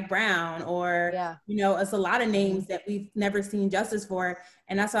or Mike Brown or, it's a lot of names that we've never seen justice for.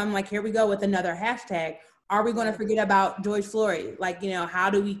 And that's why I'm like, here we go with another hashtag. Are we going to forget about George Floyd? Like, how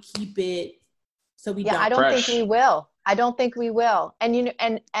do we keep it so we don't? I don't think we will. I don't think we will. And,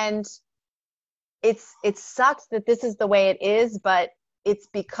 and it sucks that this is the way it is, but it's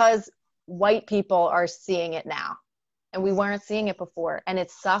because white people are seeing it now. And we weren't seeing it before. And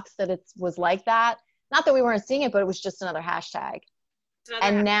it sucks that it was like that. Not that we weren't seeing it, but it was just another hashtag.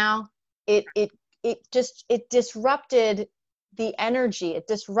 Now it disrupted the energy. It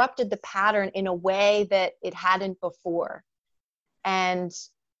disrupted the pattern in a way that it hadn't before. And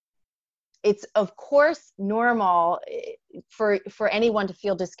it's, of course, normal for anyone to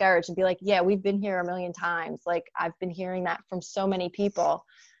feel discouraged and be like, yeah, we've been here a million times. Like, I've been hearing that from so many people.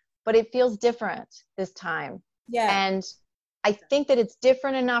 But it feels different this time. Yeah. And I think that it's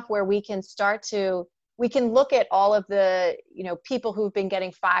different enough where we can look at all of the, people who've been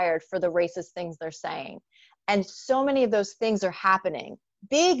getting fired for the racist things they're saying. And so many of those things are happening.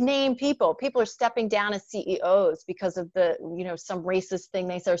 Big name people are stepping down as CEOs because of the, some racist thing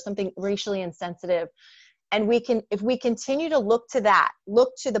they say or something racially insensitive. And if we continue to look to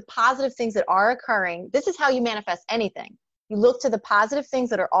the positive things that are occurring, this is how you manifest anything. You look to the positive things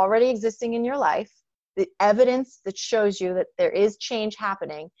that are already existing in your life, the evidence that shows you that there is change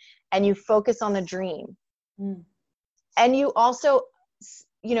happening, and you focus on the dream. And you also,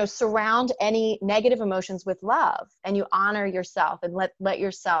 surround any negative emotions with love, and you honor yourself and let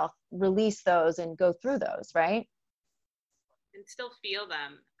yourself release those and go through those, right? And still feel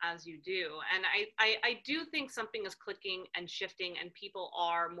them as you do. And I do think something is clicking and shifting, and people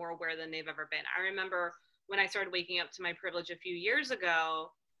are more aware than they've ever been. I remember when I started waking up to my privilege a few years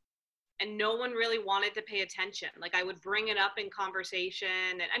ago, and no one really wanted to pay attention. Like, I would bring it up in conversation,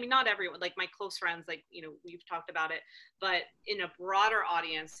 and I mean, not everyone, like my close friends, like, we've talked about it, but in a broader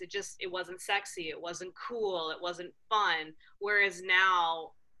audience, it wasn't sexy. It wasn't cool. It wasn't fun. Whereas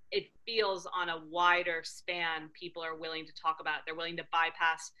now it feels on a wider span, people are willing to talk about it. They're willing to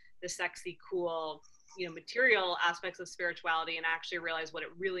bypass the sexy, cool, material aspects of spirituality and actually realize what it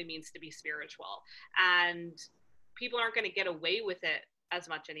really means to be spiritual. And people aren't going to get away with it as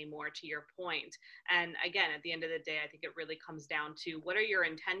much anymore, to your point. And again, at the end of the day, I think it really comes down to, what are your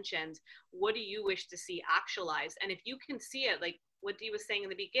intentions? What do you wish to see actualized? And if you can see it, like what Dee was saying in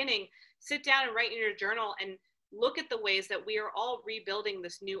the beginning, sit down and write in your journal and look at the ways that we are all rebuilding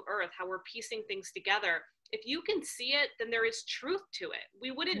this new earth, how we're piecing things together. If you can see it, then there is truth to it.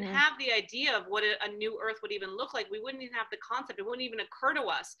 We wouldn't have the idea of what a new earth would even look like. We wouldn't even have the concept. It wouldn't even occur to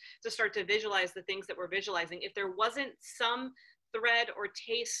us to start to visualize the things that we're visualizing if there wasn't some thread or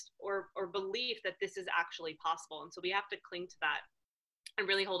taste or belief that this is actually possible. And so we have to cling to that and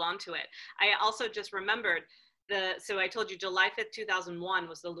really hold on to it. I also just remembered so I told you July 5th, 2001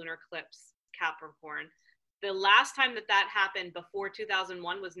 was the lunar eclipse Capricorn. The last time that happened before 2001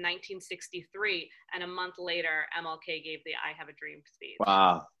 was 1963. And a month later, MLK gave the I Have a Dream speech.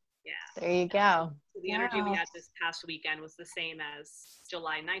 Wow. Yeah. There you go. So the energy we had this past weekend was the same as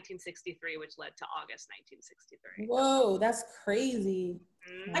July 1963, which led to August 1963. Whoa, that's crazy.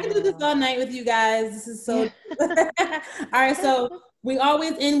 I can do this all night with you guys. This is so all right, so we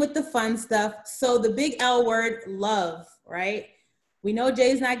always end with the fun stuff. So the big L word, love, right? We know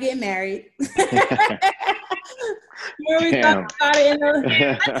Jay's not getting married. We talked about it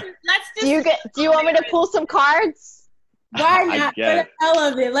do you want me to pull some cards? Why not? For the hell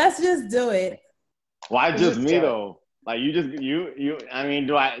of it, let's just do it. Why just me though? Like you. I mean,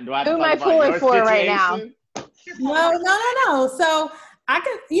 do I? Who am I pulling for right now? No. So I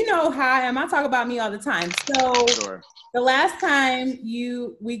can, you know how I am. I talk about me all the time. So Sure. The last time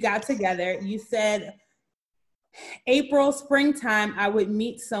we got together, you said April, springtime, I would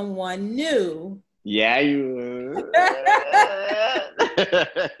meet someone new. Yeah, you.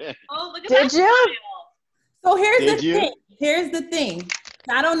 Oh, look at Did that you? smile. So here's the thing.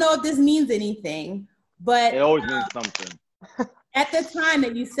 I don't know if this means anything, but It always means something. at the time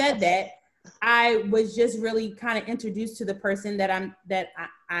that you said that, I was just really kind of introduced to the person that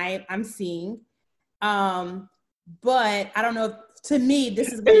I'm seeing. But I don't know if, to me,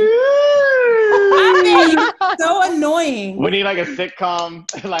 this is I mean, so annoying. We need like a sitcom,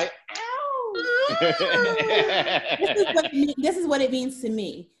 like. This is what it means to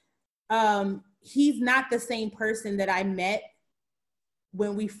me. He's not the same person that I met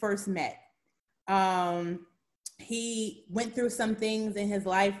when we first met. He went through some things in his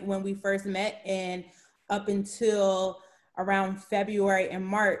life when we first met, and up until around February and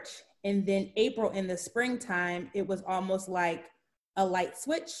March, and then April in the springtime, it was almost like a light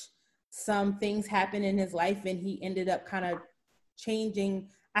switch. Some things happened in his life and he ended up kind of changing.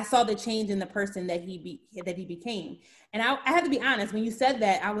 I saw the change in the person that he became. And I have to be honest, when you said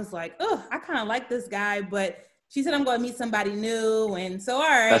that, I was like, oh, I kind of like this guy, but she said I'm going to meet somebody new. And so, all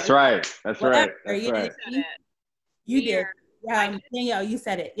right. That's right. That's whatever. right. That's right. You did. Yeah, Danielle, you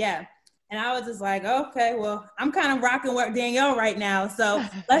said it. Yeah. And I was just like, okay, well, I'm kind of rocking with Danielle right now. So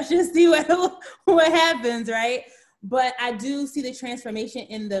let's just see what happens, right? But I do see the transformation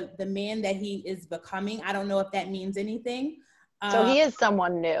in the man that he is becoming. I don't know if that means anything. So he is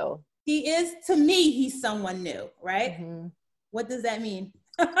someone new. He is, to me, he's someone new, right? Mm-hmm. What does that mean?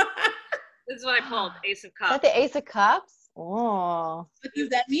 This is what I pulled, Ace of Cups. Is that the Ace of Cups? Oh. What does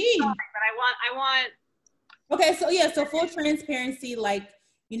that mean? Sorry, but I want. Okay, so yeah, so full transparency, like,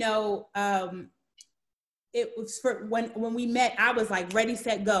 you know, it was for when we met, I was like, ready,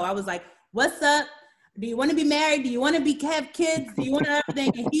 set, go. I was like, what's up? Do you want to be married? Do you want to have kids? Do you want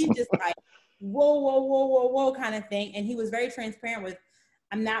everything? And he's just like, whoa, kind of thing. And he was very transparent with,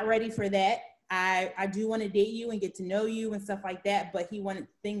 I'm not ready for that. I do want to date you and get to know you and stuff like that. But he wanted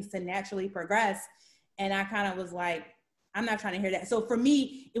things to naturally progress. And I kind of was like, I'm not trying to hear that. So for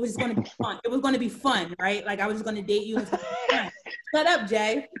me, it was going to be fun. It was going to be fun, right? Like I was just going to date you. And stuff like that. Shut up,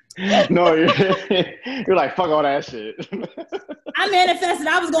 Jay. No, you're like, fuck all that shit. I manifested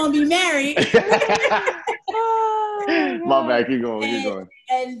I was going to be married. My bad, keep going.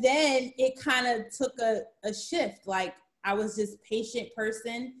 And then it kind of took a shift. Like I was just patient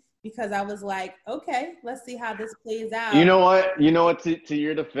person because I was like, okay, let's see how this plays out. You know what? To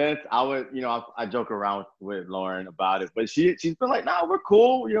your defense, I would, I joke around with Lauren about it, but she's been like, nah, we're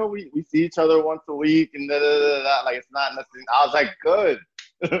cool. You know, we see each other once a week and like it's not nothing. I was like, good.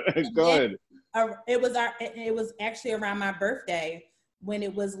 Good. It was actually around my birthday when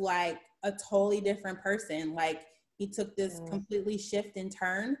it was like a totally different person. Like he took this completely shift and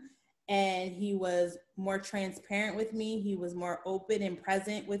turn, and he was more transparent with me. He was more open and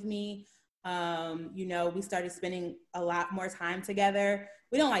present with me. We started spending a lot more time together.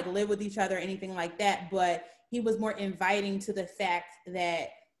 We don't like live with each other or anything like that, but he was more inviting to the fact that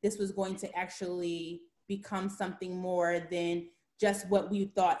this was going to actually become something more than just what we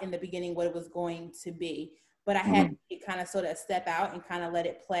thought in the beginning, what it was going to be. But I had to kind of sort of step out and kind of let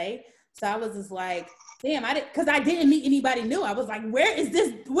it play. So I was just like, damn, because I didn't meet anybody new. I was like, where is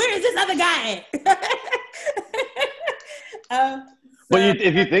this other guy at? But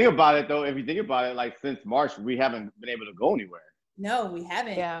if you think about it, like since March, we haven't been able to go anywhere. No, we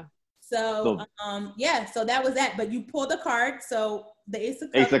haven't. Yeah. So that was that. But you pulled the card. So the Ace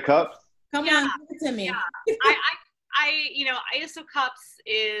of Cups. Ace of Cups. Come on, give it to me. Yeah. Ace of Cups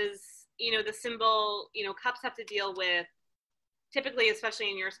is, the symbol, cups have to deal with, typically, especially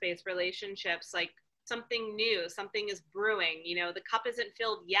in your space, relationships, like something new, something is brewing. You know, the cup isn't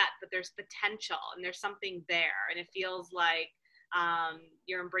filled yet, but there's potential and there's something there. And it feels like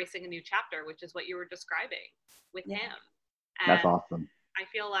you're embracing a new chapter, which is what you were describing with him. And that's awesome. I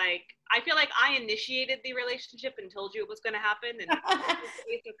feel like I initiated the relationship and told you it was going to happen, and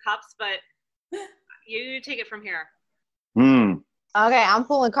Ace of Cups, but you take it from here. Okay, I'm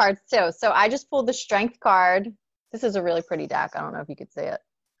pulling cards too. So I just pulled the Strength card. This is a really pretty deck. I don't know if you could see it.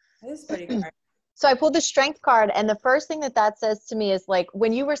 It is pretty card. So I pulled the Strength card, and the first thing that says to me is like,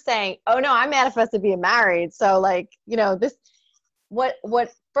 when you were saying, oh no, I manifested being married. So like, you know, this, what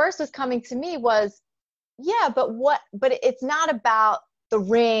first was coming to me was, yeah, but it's not about the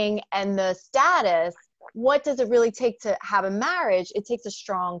ring and the status. What does it really take to have a marriage? It takes a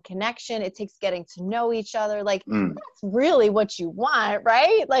strong connection. It takes getting to know each other. Like that's really what you want,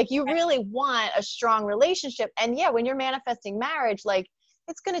 right? Like you really want a strong relationship. And yeah, when you're manifesting marriage, like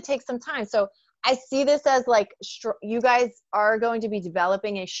it's going to take some time. So I see this as like, you guys are going to be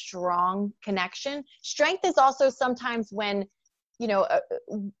developing a strong connection. Strength is also sometimes when, you know,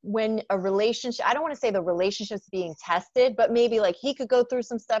 when a relationship, I don't want to say the relationship's being tested, but maybe like he could go through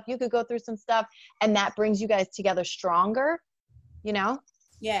some stuff, you could go through some stuff, and that brings you guys together stronger, you know?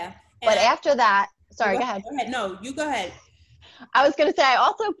 Yeah. But after that, sorry, go ahead. Go ahead. No, you go ahead. I was going to say, I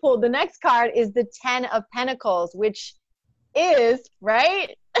also pulled the next card is the 10 of Pentacles, which is,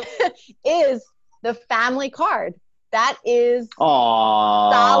 right, is the family card. That is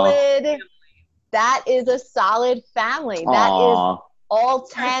solid. That is a solid family. That is all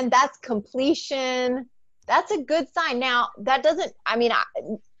 10. That's completion. That's a good sign. Now, that doesn't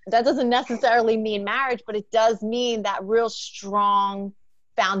necessarily mean marriage, but it does mean that real strong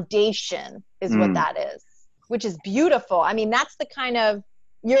foundation is what that is, which is beautiful. I mean, that's the kind of,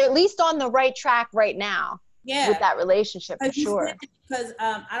 you're at least on the right track right now with that relationship, for sure. Because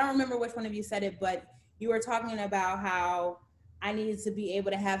I don't remember which one of you said it, but you were talking about how I needed to be able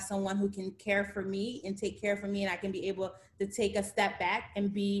to have someone who can care for me and take care for me, and I can be able to take a step back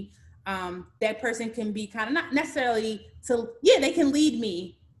and be, that person can be kind of not necessarily they can lead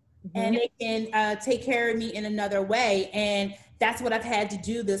me and they can take care of me in another way. And that's what I've had to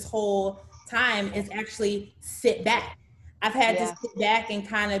do this whole time is actually sit back. I've had to sit back and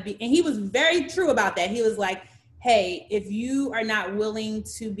kind of be, and he was very true about that. He was like, hey, if you are not willing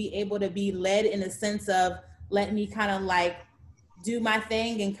to be able to be led in the sense of let me kind of like do my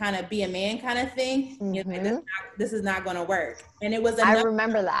thing and kind of be a man kind of thing, you know, this is not going to work. And it was enough. I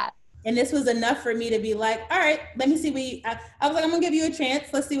remember that. And this was enough for me to be like, all right, let me see what I was like, I'm gonna give you a chance.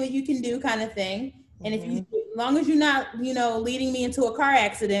 Let's see what you can do kind of thing. And if you, as long as you're not, you know, leading me into a car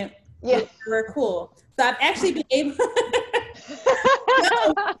accident, we're cool. So I've actually been able,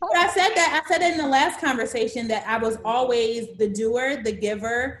 I said that in the last conversation that I was always the doer, the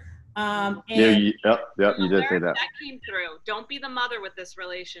giver. And you did say that. That came through. Don't be the mother with this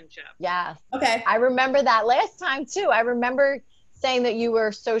relationship. Yes. Okay. I remember that last time too. I remember saying that you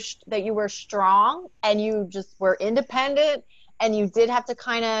were that you were strong and you just were independent, and you did have to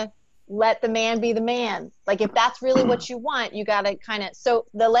kind of let the man be the man. Like if that's really what you want, you got to kind of. So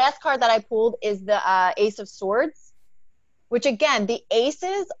the last card that I pulled is the Ace of Swords, which again, the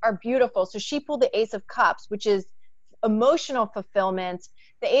aces are beautiful. So she pulled the Ace of Cups, which is emotional fulfillment.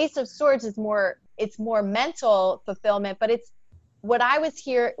 The Ace of Swords is more mental fulfillment, but it's what I was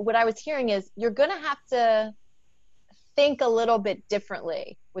hearing is you're going to have to think a little bit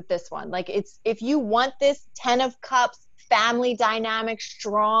differently with this one. Like it's, if you want this 10 of Cups, family dynamic,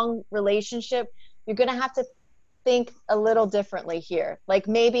 strong relationship, you're going to have to think a little differently here. Like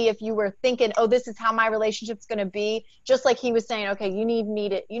maybe if you were thinking, oh, this is how my relationship's going to be, just like he was saying, okay, you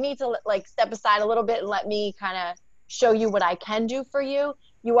need to like step aside a little bit and let me kind of show you what I can do for you.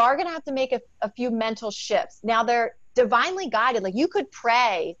 You are going to have to make a few mental shifts. Now they're divinely guided. Like you could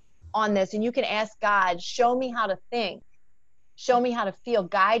pray on this and you can ask God, show me how to think, show me how to feel,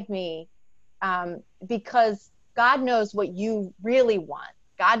 guide me, because God knows what you really want.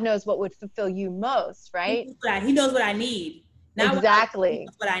 God knows what would fulfill you most, right? He knows what I need. Not exactly.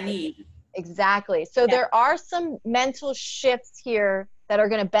 What I need. Exactly. So there are some mental shifts here that are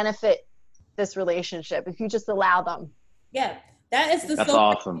going to benefit this relationship if you just allow them. Yeah. That's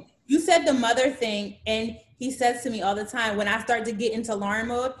awesome. You said the mother thing, and he says to me all the time when I start to get into Lauren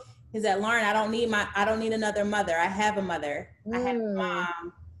mode, he said, Lauren, I don't need another mother. I have a mother. I have a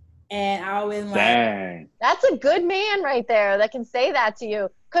mom. And I always like, that's a good man right there that can say that to you.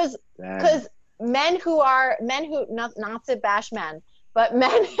 Cause men who not to bash men, but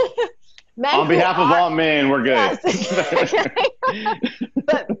men on behalf of all men, we're good. Yes.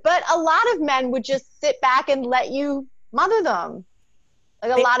 but a lot of men would just sit back and let you mother them.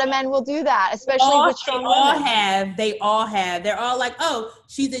 Like a lot of men will do that, especially with strong women. They all have. They're all like, oh,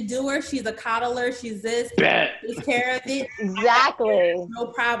 she's a doer, she's a coddler, she's this, takes care of it. Exactly. No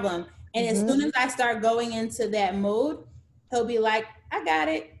problem. And as soon as I start going into that mode, he'll be like, I got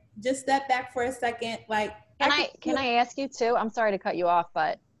it. Just step back for a second. Like, can I ask you too? I'm sorry to cut you off,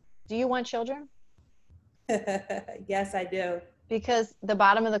 but do you want children? Yes, I do. Because the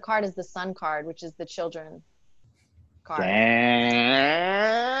bottom of the card is the sun card, which is the children card.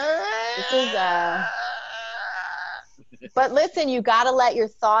 This is but listen, you got to let your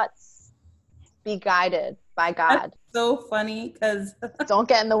thoughts be guided by God. That's so funny because don't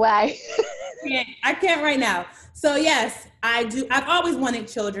get in the way. I can't right now. So yes, I do. I've always wanted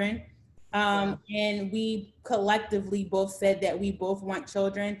children. And we collectively both said that we both want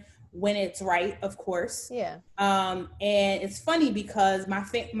children when it's right, of course. Yeah. And it's funny because my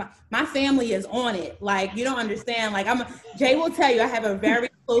family is on it. Like, you don't understand. Like, Jay will tell you, I have a very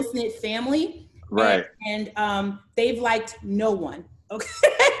close knit family. Right. And they've liked no one. Okay.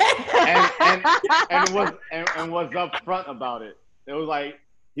 and was upfront about it. It was like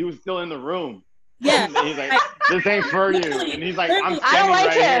he was still in the room. Yeah. He's like, this ain't for you. And he's like, I'm standing I don't like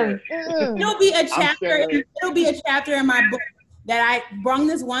right him. here. It'll be a chapter. It'll be a chapter in my book that I brung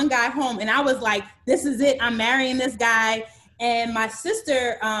this one guy home, and I was like, this is it. I'm marrying this guy. And my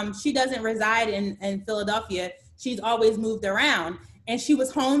sister, she doesn't reside in Philadelphia. She's always moved around. And she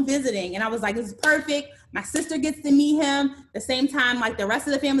was home visiting. And I was like, this is perfect. My sister gets to meet him the same time like the rest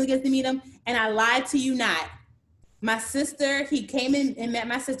of the family gets to meet him. And I lied to you not. My sister, he came in and met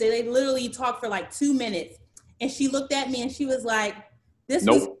my sister. They literally talked for like 2 minutes. And she looked at me and she was like, this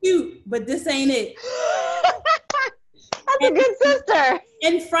was cute, but this ain't it. That's a good sister.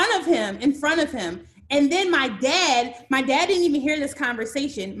 In front of him. And then my dad didn't even hear this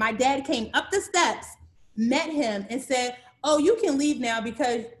conversation. My dad came up the steps, met him, and said, oh, you can leave now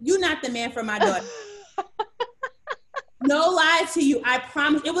because you're not the man for my daughter. No lie to you. I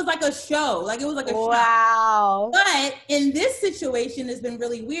promise. It was like a show. Like, it was like a show. Wow. But in this situation, it's been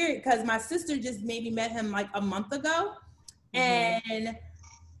really weird because my sister just maybe met him like a month ago. And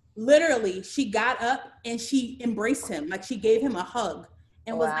literally, she got up and she embraced him. Like, she gave him a hug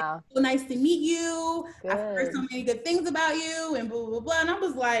and was like, so nice to meet you. I've heard so many good things about you and blah, blah, blah. And I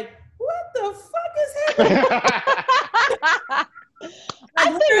was like, what the fuck is happening? I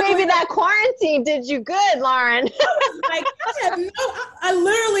think maybe that quarantine did you good, Lauren. Like,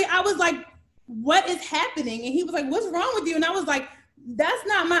 I was like, what is happening? And he was like, what's wrong with you? And I was like, that's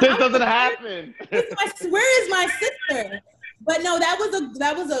not my. This doesn't happen. Where is my sister? But no,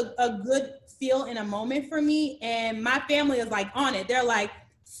 that was a good feel in a moment for me. And my family is like on it. They're like,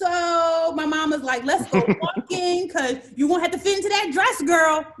 so my mom was like, let's go walking because you're going to have to fit into that dress,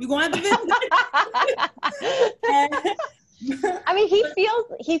 girl. You're going to have to fit into that. I mean,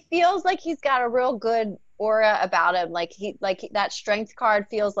 he feels like he's got a real good aura about him. Like that strength card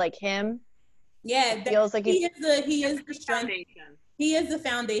feels like him. Yeah, it feels like he is the strength. Foundation. He is the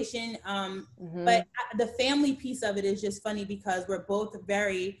foundation. But the family piece of it is just funny because we're both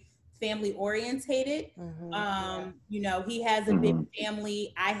very family orientated. You know, he has a big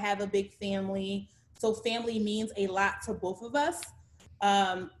family. I have a big family. So family means a lot to both of us.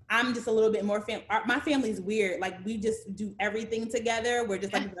 I'm just a little bit more my family's weird. Like, we just do everything together. We're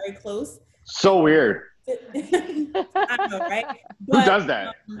just like very close. So weird. I know, right? Who does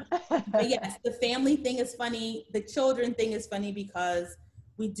that? But yes, the family thing is funny. The children thing is funny because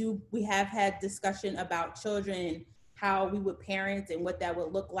we have had discussion about children and how we would parent and what that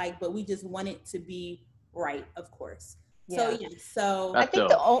would look like, but we just want it to be right, of course. Yeah. So I think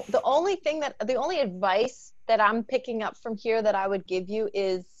the only advice that I'm picking up from here that I would give you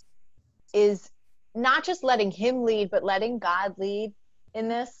is not just letting him lead, but letting God lead in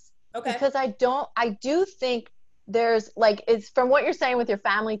this. Okay. Because I do think there's like, it's from what you're saying with your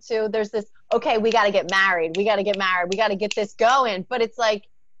family too, there's this, okay, we got to get married. We got to get this going. But it's like,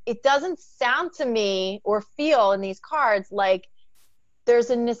 it doesn't sound to me or feel in these cards like there's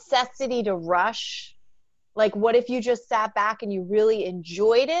a necessity to rush. Like, what if you just sat back and you really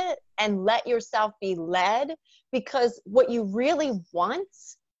enjoyed it and let yourself be led? Because what you really want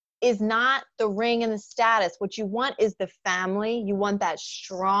is not the ring and the status. What you want is the family. You want that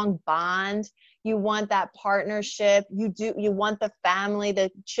strong bond. You want that partnership. You want the family,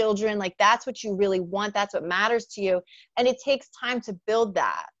 the children. Like, that's what you really want. That's what matters to you. And it takes time to build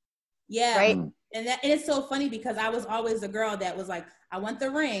that. Yeah. Right. And it's so funny because I was always the girl that was like, I want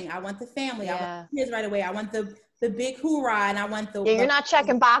the ring. I want the family. I want the kids right away. I want the big hoorah. And I want the. Yeah, you're not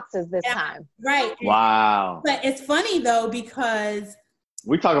checking boxes this time. Right. Wow. But it's funny though, because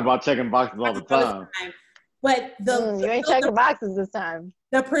we talk about checking boxes all the time. But you ain't checking boxes this time.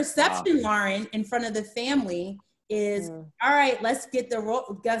 The perception, Lauren, in front of the family is, all right, let's get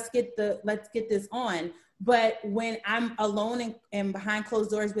this on. But when I'm alone and behind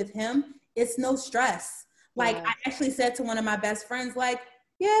closed doors with him, it's no stress. Like I actually said to one of my best friends, like,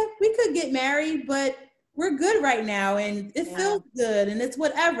 yeah, we could get married, but we're good right now. And it feels good and it's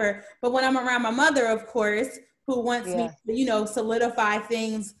whatever. But when I'm around my mother, of course, who wants me to, solidify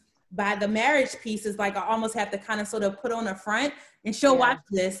things by the marriage piece, is like, I almost have to kind of sort of put on a front and she'll watch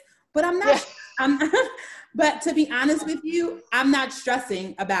this, but I'm not, but to be honest with you, I'm not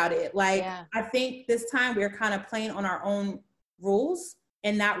stressing about it. Like, I think this time we're kind of playing on our own rules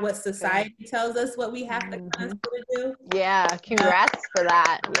and not what society tells us what we have to kind of sort of do. Yeah. Congrats for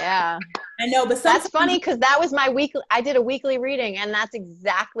that. Yeah. I know, but that's funny because that was my weekly, I did a weekly reading and that's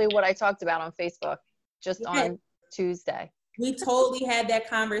exactly what I talked about on Facebook just on Tuesday. We totally had that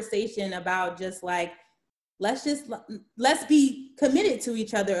conversation about just like, let's be committed to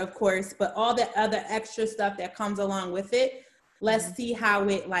each other, of course, but all the other extra stuff that comes along with it, let's see how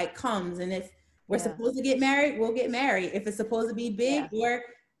it like comes. And if we're supposed to get married, we'll get married. If it's supposed to be big, or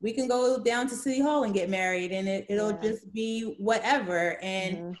we can go down to City Hall and get married, and it'll just be whatever.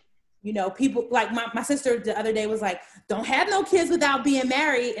 And people like my sister the other day was like, don't have no kids without being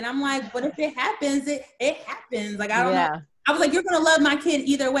married. And I'm like, but if it happens, it happens. Like, I don't know. I was like, you're going to love my kid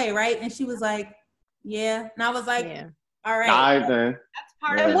either way, right? And she was like, yeah. And I was like, all right. That's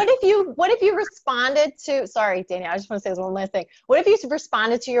part of it. What if you responded to, sorry, Danielle, I just want to say this one last thing. What if you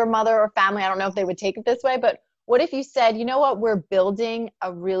responded to your mother or family? I don't know if they would take it this way, but what if you said, you know what, we're building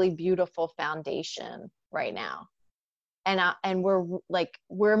a really beautiful foundation right now. And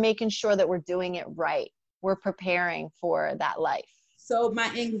we're making sure that we're doing it right. We're preparing for that life. So my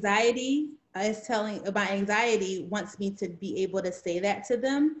anxiety wants me to be able to say that to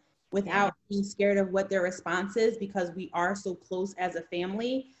them without being scared of what their response is, because we are so close as a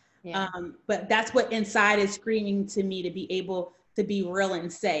family. But that's what inside is screaming to me, to be able to be real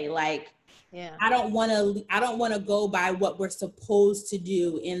and say, like, I don't want to go by what we're supposed to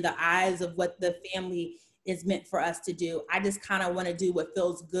do in the eyes of what the family is meant for us to do. I just kind of want to do what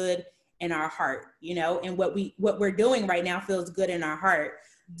feels good in our heart, and what we're doing right now feels good in our heart.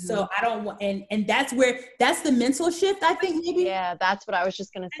 So I don't want, and that's the mental shift, I think, maybe. Yeah, that's what I was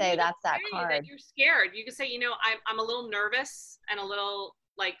just going to say. That's that card. That you're scared. You can say, I'm a little nervous and a little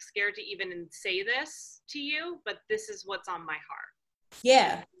like scared to even say this to you, but this is what's on my heart.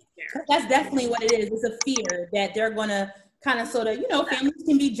 Yeah, that's definitely what it is. It's a fear that they're going to kind of sort of, families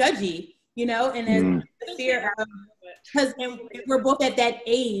can be judgy, and there's the fear of, because we're both at that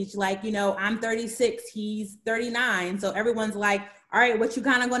age, like, I'm 36, he's 39. So everyone's like, all right, what you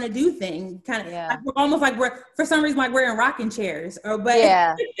kind of going to do thing? Kind of like, we're almost like for some reason, like we're in rocking chairs. Well,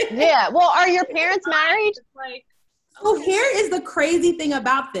 are your parents married? So here is the crazy thing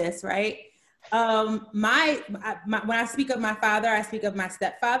about this, right? When I speak of my father, I speak of my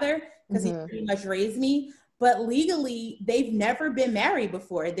stepfather, because he pretty much raised me. But legally, they've never been married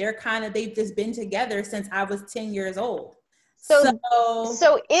before. They've just been together since I was 10 years old. So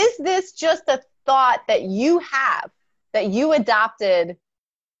is this just a thought that you have, that you adopted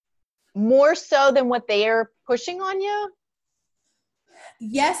more so than what they are pushing on you?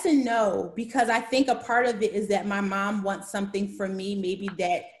 Yes and no, because I think a part of it is that my mom wants something from me, maybe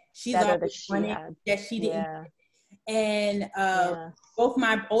that she's always wanted, that she didn't. And both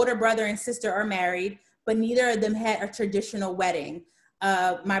my older brother and sister are married, but neither of them had a traditional wedding.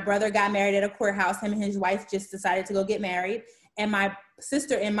 My brother got married at a courthouse. Him and his wife just decided to go get married. And my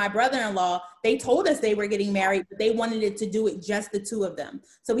sister and my brother-in-law, they told us they were getting married, but they wanted it to do it just the two of them.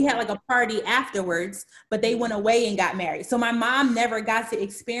 So we had like a party afterwards, but they went away and got married. So my mom never got to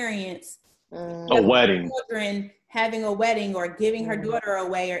experience a wedding, children having a wedding or giving her daughter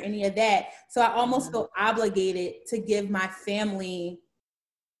away or any of that. So I almost feel obligated to give my family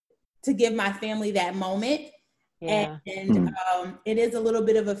that moment. And it is a little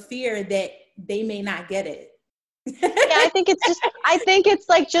bit of a fear that they may not get it. I think it's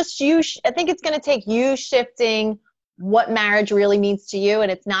going to take you shifting what marriage really means to you.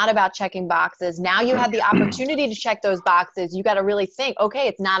 And it's not about checking boxes. Now you have the opportunity to check those boxes. You got to really think, okay,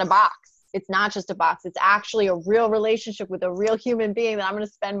 it's not a box. It's not just a box. It's actually a real relationship with a real human being that I'm going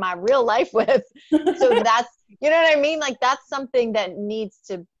to spend my real life with. So that's, you know what I mean? Like, that's something that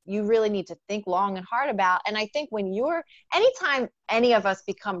you really need to think long and hard about. And I think anytime any of us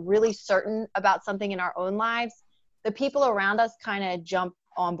become really certain about something in our own lives, the people around us kind of jump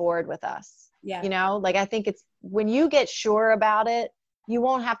on board with us. Yeah. Like, I think it's when you get sure about it, you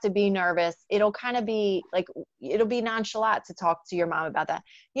won't have to be nervous. It'll kind of be like, it'll be nonchalant to talk to your mom about that.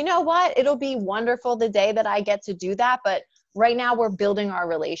 You know what? It'll be wonderful the day that I get to do that. But right now we're building our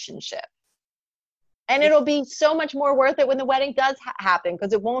relationship. And it'll be so much more worth it when the wedding does happen,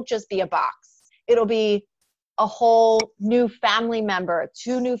 because it won't just be a box. It'll be a whole new family member,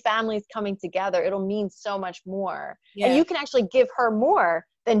 2 new families coming together. It'll mean so much more. Yeah. And you can actually give her more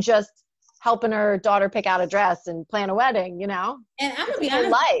than just helping her daughter pick out a dress and plan a wedding, you know? And I'm gonna be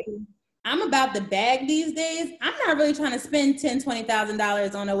honest, I'm about the bag these days. I'm not really trying to spend $10,000,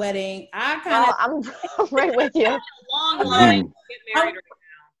 $20,000 on a wedding. I'm right with you. Long line to get married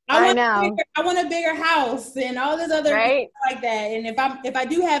right now. I want a bigger house and all this other things like that. And if I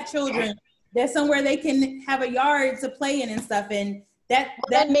do have children, there's somewhere they can have a yard to play in and stuff. And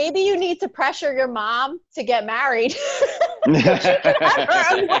then maybe you need to pressure your mom to get married.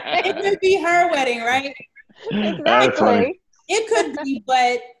 It could be her wedding, right? Exactly. It could be,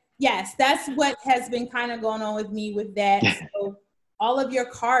 but yes, that's what has been kind of going on with me with that. So all of your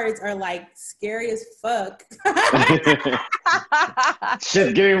cards are like scary as fuck.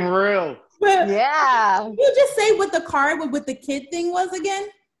 Shit's getting real. But yeah. You just say what the card with the kid thing was again?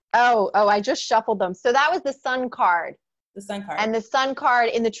 Oh, I just shuffled them. So that was the sun card. The sun card. And the sun card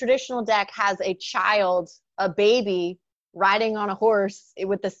in the traditional deck has a child, a baby, riding on a horse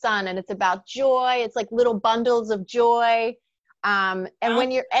with the sun, and it's about joy. It's like little bundles of joy. And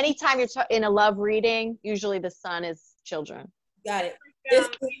when anytime you're in a love reading, usually the sun is children. Got it. You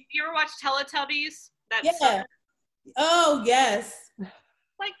ever watch Teletubbies? Yeah. Oh, yes.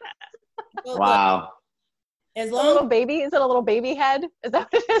 Like that. Wow. As long a little baby, is it a little baby head? Is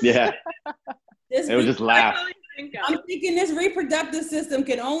that what it is? Yeah. It would just laugh. I'm thinking this reproductive system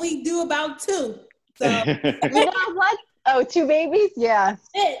can only do about 2. So you know what? Oh, 2 babies? Yeah.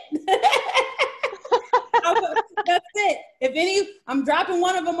 That's it. I'm dropping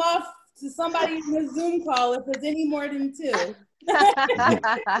one of them off to somebody in the Zoom call if there's any more than 2.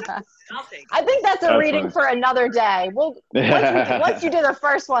 I think that's a reading for another day. Once you do the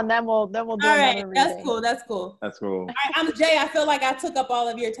first one, then we'll do another reading. That's cool. I'm Jay. I feel like I took up all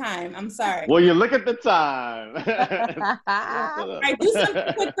of your time. I'm sorry. Well, you look at the time. All right, do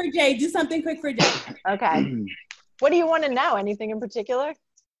something quick for Jay. Okay. What do you want to know? Anything in particular?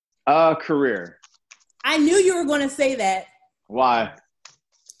 Career. I knew you were going to say that. Why?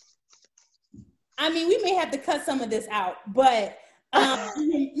 I mean, we may have to cut some of this out, but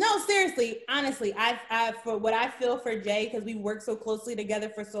no, seriously, honestly, I for what I feel for Jay, because we worked so closely together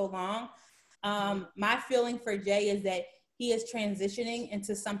for so long, my feeling for Jay is that he is transitioning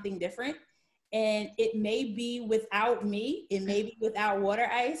into something different, and it may be without me, it may be without Water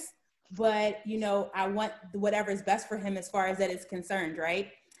Ice, but I want whatever's best for him as far as that is concerned,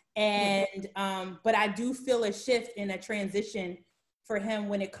 right? And but I do feel a shift in a transition for him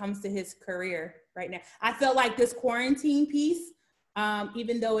when it comes to his career right now. I felt like this quarantine piece,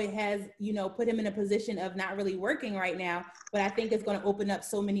 even though it has, put him in a position of not really working right now, but I think it's going to open up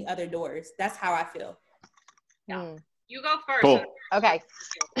so many other doors. That's how I feel. Yeah. You go first. Cool. Okay.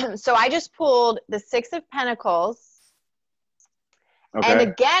 So I just pulled the 6 of Pentacles. Okay. And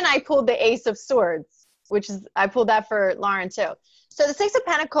again, I pulled the Ace of Swords, I pulled that for Lauren too. So the 6 of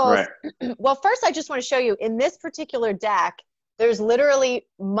Pentacles, right. Well, first I just want to show you in this particular deck, there's literally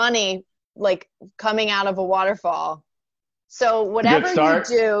money like coming out of a waterfall. So whatever you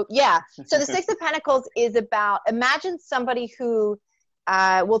do, yeah. So the 6 of Pentacles is about, imagine somebody who,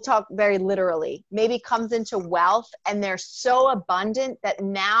 we'll talk very literally, maybe comes into wealth and they're so abundant that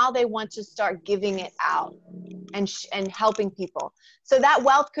now they want to start giving it out and helping people. So that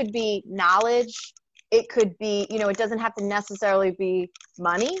wealth could be knowledge. It could be, it doesn't have to necessarily be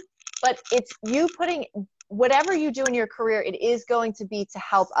money, but it's you putting whatever you do in your career, it is going to be to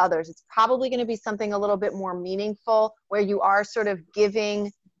help others. It's probably going to be something a little bit more meaningful where you are sort of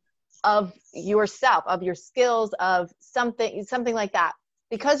giving of yourself, of your skills, of something like that.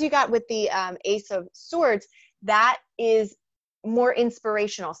 Because you got with the Ace of Swords, that is more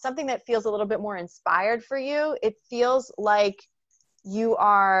inspirational, something that feels a little bit more inspired for you. It feels like you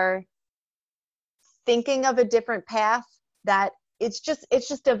are thinking of a different path that it's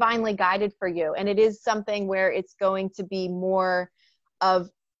just divinely guided for you. And it is something where it's going to be more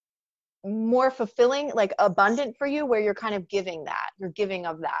fulfilling, like abundant for you, where you're kind of giving that. You're giving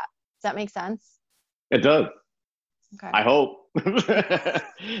of that. Does that make sense? It does. Okay. I hope.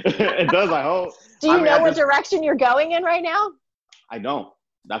 It does, I hope. Do you know what direction you're going in right now? I don't.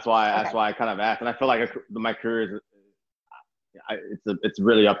 That's why I kind of asked. And I feel like my career is, it's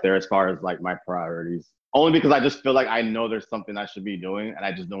really up there as far as like my priorities. Only because I just feel like I know there's something I should be doing and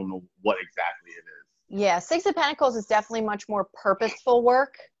I just don't know what exactly it is. Yeah, Six of Pentacles is definitely much more purposeful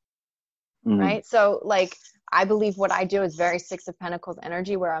work, Mhm. right? So like I believe what I do is very Six of Pentacles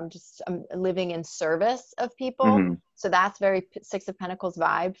energy, where I'm living in service of people. Mhm. So that's very Six of Pentacles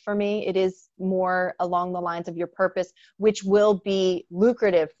vibe for me. It is more along the lines of your purpose, which will be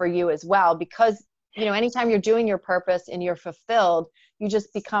lucrative for you as well, because you know, anytime you're doing your purpose and you're fulfilled, you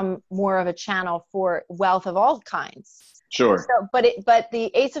just become more of a channel for wealth of all kinds. Sure. So, but the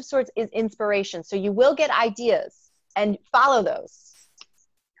Ace of Swords is inspiration. So you will get ideas and follow those.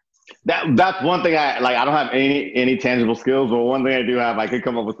 That's one thing I like. I don't have any tangible skills, but one thing I do have, I can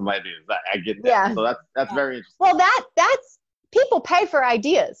come up with some ideas. I get that. Yeah. So that's very interesting. Well, that's people pay for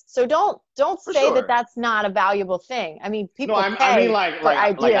ideas. So don't For say sure. that that's not a valuable thing. I mean, people No, pay I mean for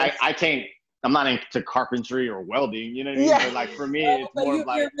ideas. I can't. I'm not into carpentry or welding. You know what I mean? Yeah. But like for me, it's But more you're, of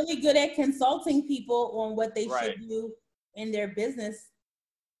like you're really good at consulting people on what they Right. should do in their business.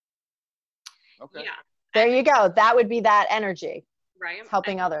 okay. Yeah. There you go. That would be that energy. Right. It's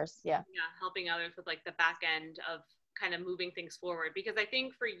helping others. Yeah. Yeah, helping others with like the back end of kind of moving things forward. Because I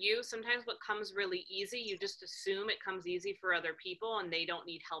think for you, sometimes what comes really easy, you just assume it comes easy for other people and they don't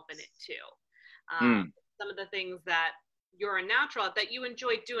need help in it too. Some of the things that you're a natural at that you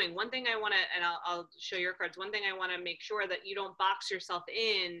enjoy doing. One thing I want to, and I'll show your cards. One thing I want to make sure that you don't box yourself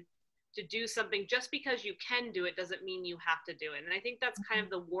in to do something just because you can do it doesn't mean you have to do it. And I think that's kind of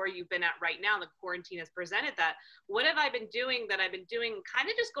the war you've been at right now. The quarantine has presented that. What have I been doing that I've been doing kind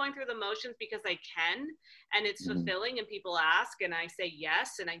of just going through the motions because I can, and it's fulfilling, and people ask and I say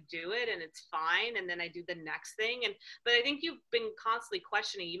yes and I do it and it's fine, and then I do the next thing. But I think you've been constantly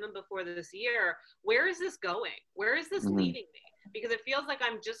questioning, even before this year, where is this going? Where is this leading me? Because it feels like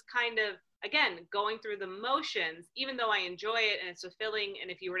I'm just kind of, again, going through the motions, even though I enjoy it and it's fulfilling.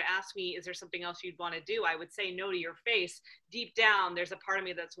 And if you were to ask me, is there something else you'd want to do? I would say no to your face. Deep down, there's a part of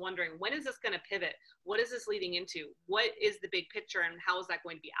me that's wondering, when is this going to pivot? What is this leading into? What is the big picture and how is that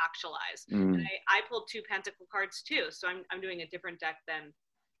going to be actualized? And I pulled 2 Pentacle cards too. So I'm doing a different deck than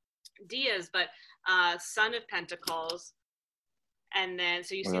Dia's, but Son of Pentacles. And then,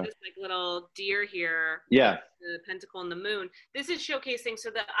 so you see this like little deer here. Yeah. The pentacle and the moon. This is showcasing, so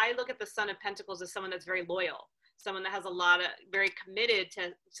that I look at the Son of Pentacles as someone that's very loyal, someone that has a lot of, very committed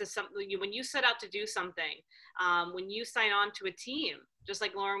to something. When you set out to do something, when you sign on to a team, just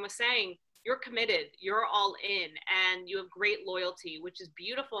like Lauren was saying, you're committed, you're all in, and you have great loyalty, which is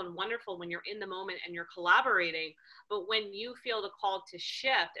beautiful and wonderful when you're in the moment and you're collaborating. But when you feel the call to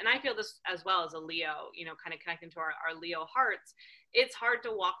shift, and I feel this as well as a Leo, you know, kind of connecting to our Leo hearts, it's hard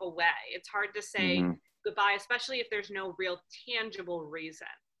to walk away. It's hard to say goodbye, especially if there's no real tangible reason.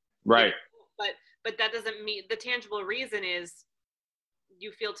 Right. But that doesn't mean, the tangible reason is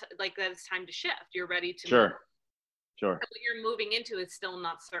you feel like that it's time to shift. You're ready to move. Sure. What you're moving into is still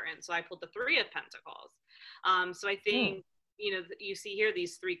not certain. So I pulled the 3 of Pentacles. So I think, you know, you see here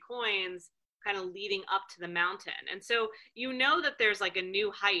these 3 coins kind of leading up to the mountain. And so you know that there's like a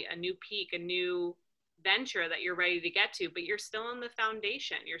new height, a new peak, a new venture that you're ready to get to, but you're still in the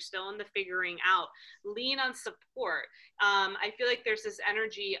foundation. You're still in the figuring out. Lean on support. I feel like there's this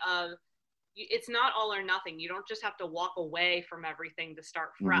energy of, it's not all or nothing. You don't just have to walk away from everything to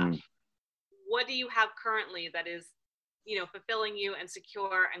start fresh. What do you have currently that is, you know, fulfilling you and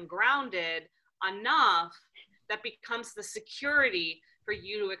secure and grounded enough that becomes the security for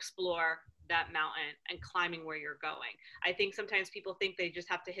you to explore that mountain and climbing where you're going? I think sometimes people think they just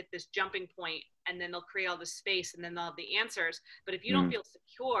have to hit this jumping point and then they'll create all the space and then they'll have the answers. But if you don't feel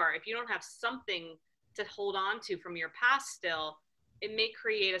secure, if you don't have something to hold on to from your past still, it may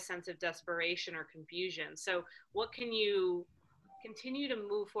create a sense of desperation or confusion. So what can you continue to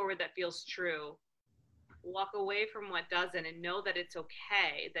move forward that feels true? Walk away from what doesn't, and know that it's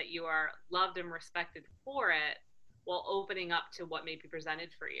okay, that you are loved and respected for it, while opening up to what may be presented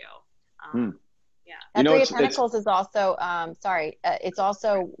for you. Yeah. That 3 of Pentacles is also, it's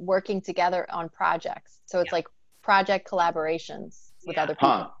also working together on projects. So it's like project collaborations with other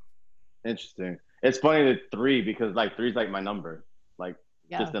people. Interesting. It's funny that 3, because like 3 is like my number, like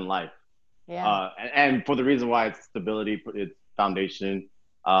just in life. Yeah. And for the reason why it's stability, it's foundation,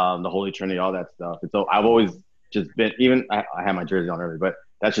 the Holy Trinity, all that stuff. And so I've always just been, even I had my jersey on earlier, but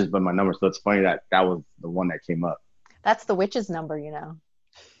that's just been my number. So it's funny that that was the one that came up. That's the witch's number, you know.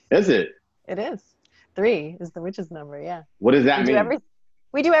 Is it? It is. 3 is the witch's number. Yeah. What does that mean?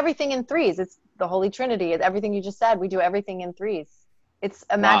 We do everything in 3s. It's the Holy Trinity. It's everything you just said. We do everything in 3s. It's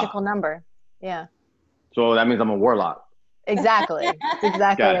a magical number. Yeah. So that means I'm a warlock. Exactly. That's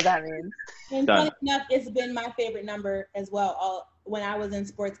exactly what that means. And funny enough, it's been my favorite number as well. When I was in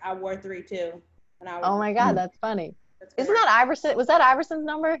sports, I wore 3 too. Oh my God, that's funny. Isn't that Iverson? Was that Iverson's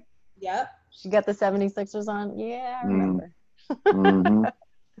number? Yep. She got the 76ers on. Yeah, I remember. Mm-hmm.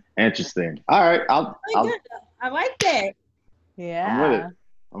 Interesting. All right, Really good. I like that. Yeah. I'm with it.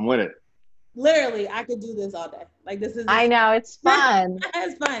 I'm with it. Literally, I could do this all day. Like this is. I know, it's fun.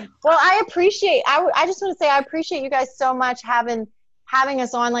 It's fun. Well, I appreciate. I just want to say I appreciate you guys so much having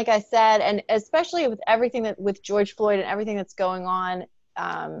us on, like I said, and especially with everything that with George Floyd and everything that's going on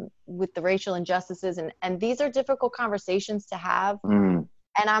with the racial injustices, and these are difficult conversations to have. Mm.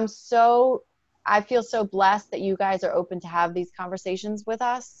 And I feel so blessed that you guys are open to have these conversations with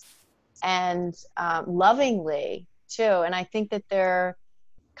us, and lovingly too. And I think that they're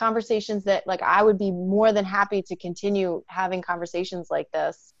conversations that, like, I would be more than happy to continue having conversations like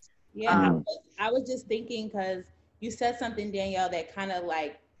this. Yeah, I was just thinking, because you said something, Danielle, that kind of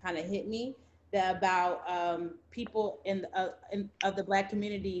hit me, that about people in of the Black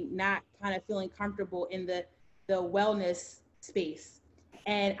community not kind of feeling comfortable in the wellness space,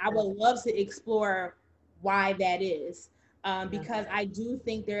 and I would love to explore why that is, because I do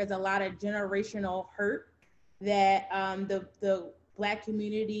think there is a lot of generational hurt that the Black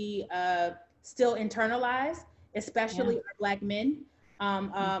community still internalize, especially our Black men,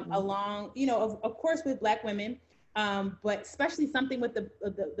 along, of course with Black women, but especially something with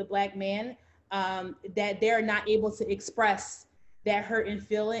the Black man, that they're not able to express that hurt and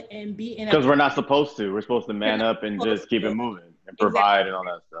feel it and be in because we're not supposed to. We're supposed to man up and just keep it moving and provide and all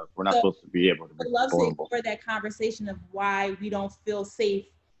that stuff. We're not supposed to be able to be vulnerable. I'd love to explore that conversation of why we don't feel safe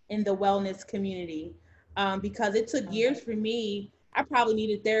in the wellness community, because it took years for me. I probably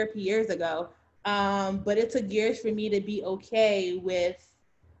needed therapy years ago, but it took years for me to be okay with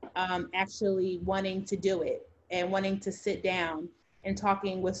actually wanting to do it and wanting to sit down and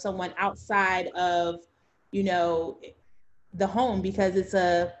talking with someone outside of, the home, because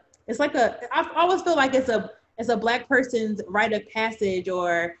I always feel like it's a Black person's rite of passage,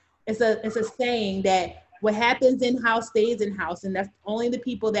 or it's a saying that what happens in house stays in house, and that's only the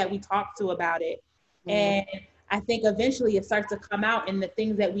people that we talk to about it. And I think eventually it starts to come out in the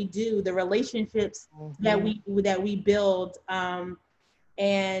things that we do, the relationships that we build,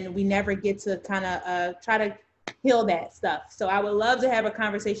 and we never get to kind of try to heal that stuff. So I would love to have a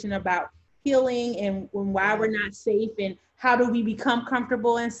conversation about healing and why we're not safe, and how do we become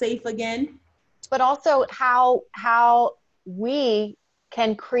comfortable and safe again. But also how we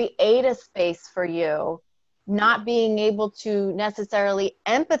can create a space for you, not being able to necessarily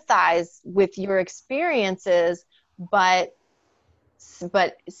empathize with your experiences, but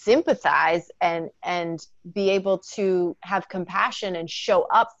sympathize and be able to have compassion and show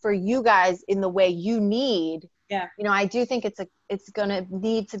up for you guys in the way you need. Yeah. I do think it's going to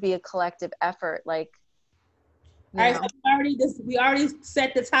need to be a collective effort. Like, all right, so we already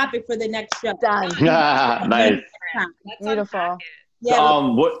set the topic for the next show. Done. Nice. Beautiful. Yeah.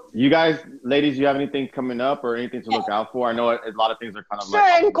 What you guys, ladies, you have anything coming up or anything to look out for? I know a lot of things are kind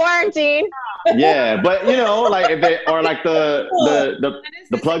of in quarantine. Yeah, but like if they or like the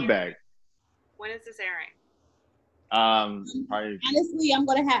plug bag. When is this airing? Probably. Honestly,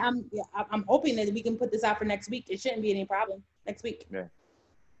 I'm hoping that we can put this out for next week. It shouldn't be any problem next week. Yeah.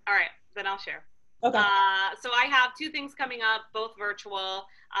 All right, then I'll share. Okay. So I have 2 things coming up, both virtual.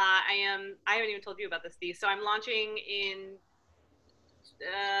 I haven't even told you about this, Dee. So I'm launching in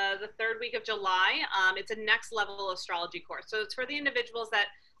the 3rd week of July. It's a next level astrology course. So it's for the individuals that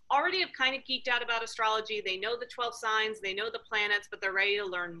already have kind of geeked out about astrology. They know the 12 signs, they know the planets, but they're ready to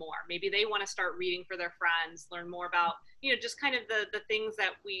learn more. Maybe they want to start reading for their friends, learn more about, just kind of the things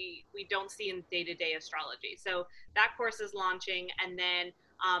that we don't see in day-to-day astrology. So that course is launching. And then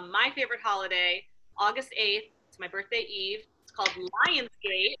my favorite holiday, August 8th, it's my birthday eve. It's called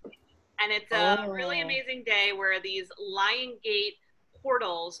Lionsgate. And it's a really amazing day where these Lion Gate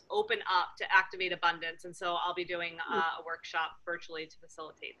portals open up to activate abundance. And so I'll be doing a workshop virtually to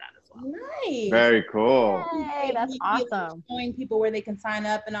facilitate that as well. Nice. Very cool. Hey, that's awesome. Showing people where they can sign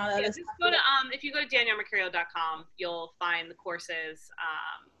up and all that other stuff. Just go to, if you go to daniellemercurio.com, you'll find the courses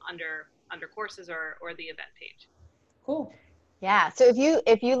under courses or the event page. Cool. Yeah. So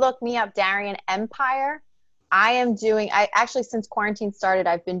if you look me up, Darian Empire, I actually, since quarantine started,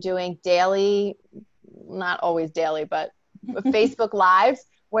 I've been doing daily, not always daily, but Facebook Lives,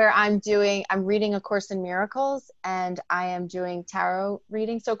 where I'm reading A Course in Miracles, and I am doing tarot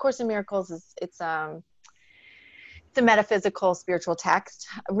reading. So A Course in Miracles it's a metaphysical spiritual text,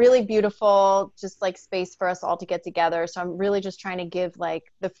 really beautiful, just like space for us all to get together. So I'm really just trying to give like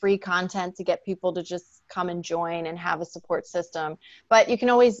the free content to get people to just come and join and have a support system. But you can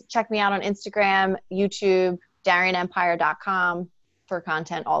always check me out on Instagram, YouTube, DarianEmpire.com for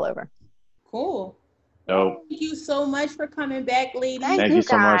content all over. Cool. Dope. Thank you so much for coming back, ladies. Thank you you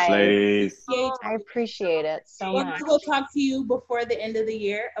so much, guys. ladies. I appreciate it so We'll much. go talk to you before the end of the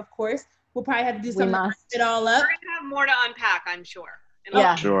year, of course. We'll probably have to do We something to wrap must. it all We're up. gonna have more to unpack, I'm sure.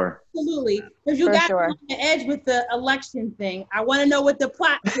 Yeah. Sure. Absolutely. Because you For got sure. on the edge with the election thing. I want to know what the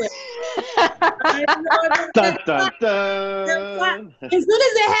plot twist. I wanna know what the Dun, dun, plot- dun. As soon as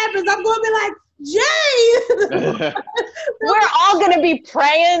it happens, I'm going to be like, Jay! We're all going to be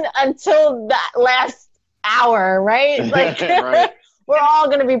praying until that last hour, right? Like, Right. we're all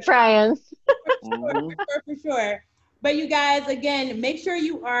going to be praying. Mhm. For sure. But you guys, again, make sure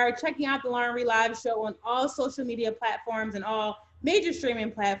you are checking out the Lauren Reed Live Show on all social media platforms and all major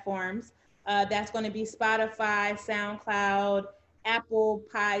streaming platforms. That's going to be Spotify, SoundCloud, Apple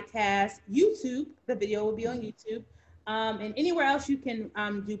Podcasts, YouTube. The video will be on YouTube. And anywhere else you can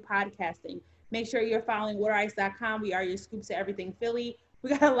do podcasting. Make sure you're following waterice.com. We are your scoops of everything Philly. We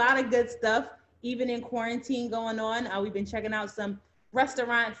got a lot of good stuff, even in quarantine going on. We've been checking out some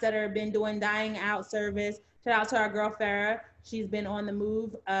restaurants that have been doing dining out service. Shout out to our girl Farah. She's been on the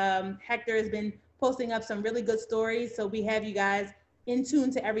move. Hector has been posting up some really good stories. So we have you guys in tune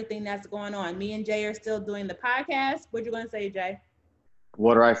to everything that's going on. Me and Jay are still doing the podcast. What you going to say, Jay?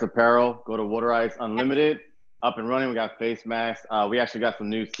 Water Ice Apparel. Go to Water Ice Unlimited. Up and running. We got face masks. We actually got some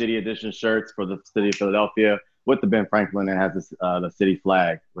new city edition shirts for the city of Philadelphia with the Ben Franklin and has this, the city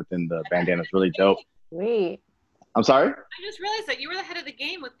flag within the bandana. It's really dope. Sweet. I'm sorry? I just realized that you were the head of the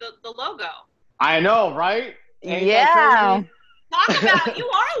game with the logo. I know, right? Ain't Yeah. that Talk about you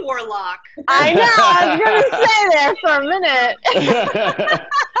are a warlock. I know. I was going to say there for a minute.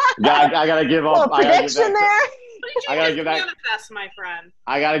 I gotta give Little up. I gotta give prediction that, there. What did I you gotta just give that- manifest, my friend?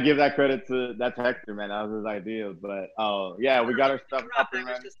 I gotta give that credit to Hector, man. That was his idea. But yeah, we got our stuff up I and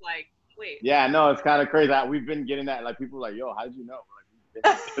was running. just like, wait. Yeah, no, it's kind of crazy. We've been getting that. Like people are like, yo, how did you know?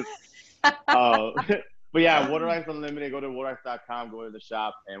 We're like, we've been but yeah, Water Ice Unlimited. Go to waterice.com, go to the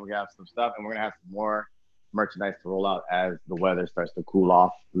shop, and we have some stuff, and we're gonna have some more merchandise to roll out as the weather starts to cool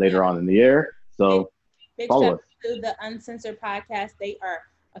off later on in the year. So Big follow shout us. out to the Uncensored podcast. They are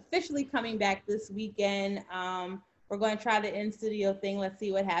officially coming back this weekend. We're going to try the in-studio thing. Let's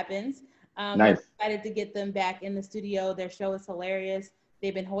see what happens. Nice. We're excited to get them back in the studio. Their show is hilarious.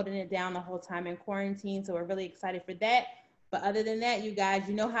 They've been holding it down the whole time in quarantine, so we're really excited for that. But other than that, you guys,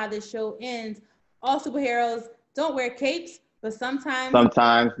 you know how this show ends. All superheroes don't wear capes, but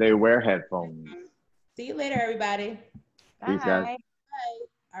sometimes they wear headphones. See you later, everybody. Peace, guys. Bye.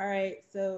 All right, so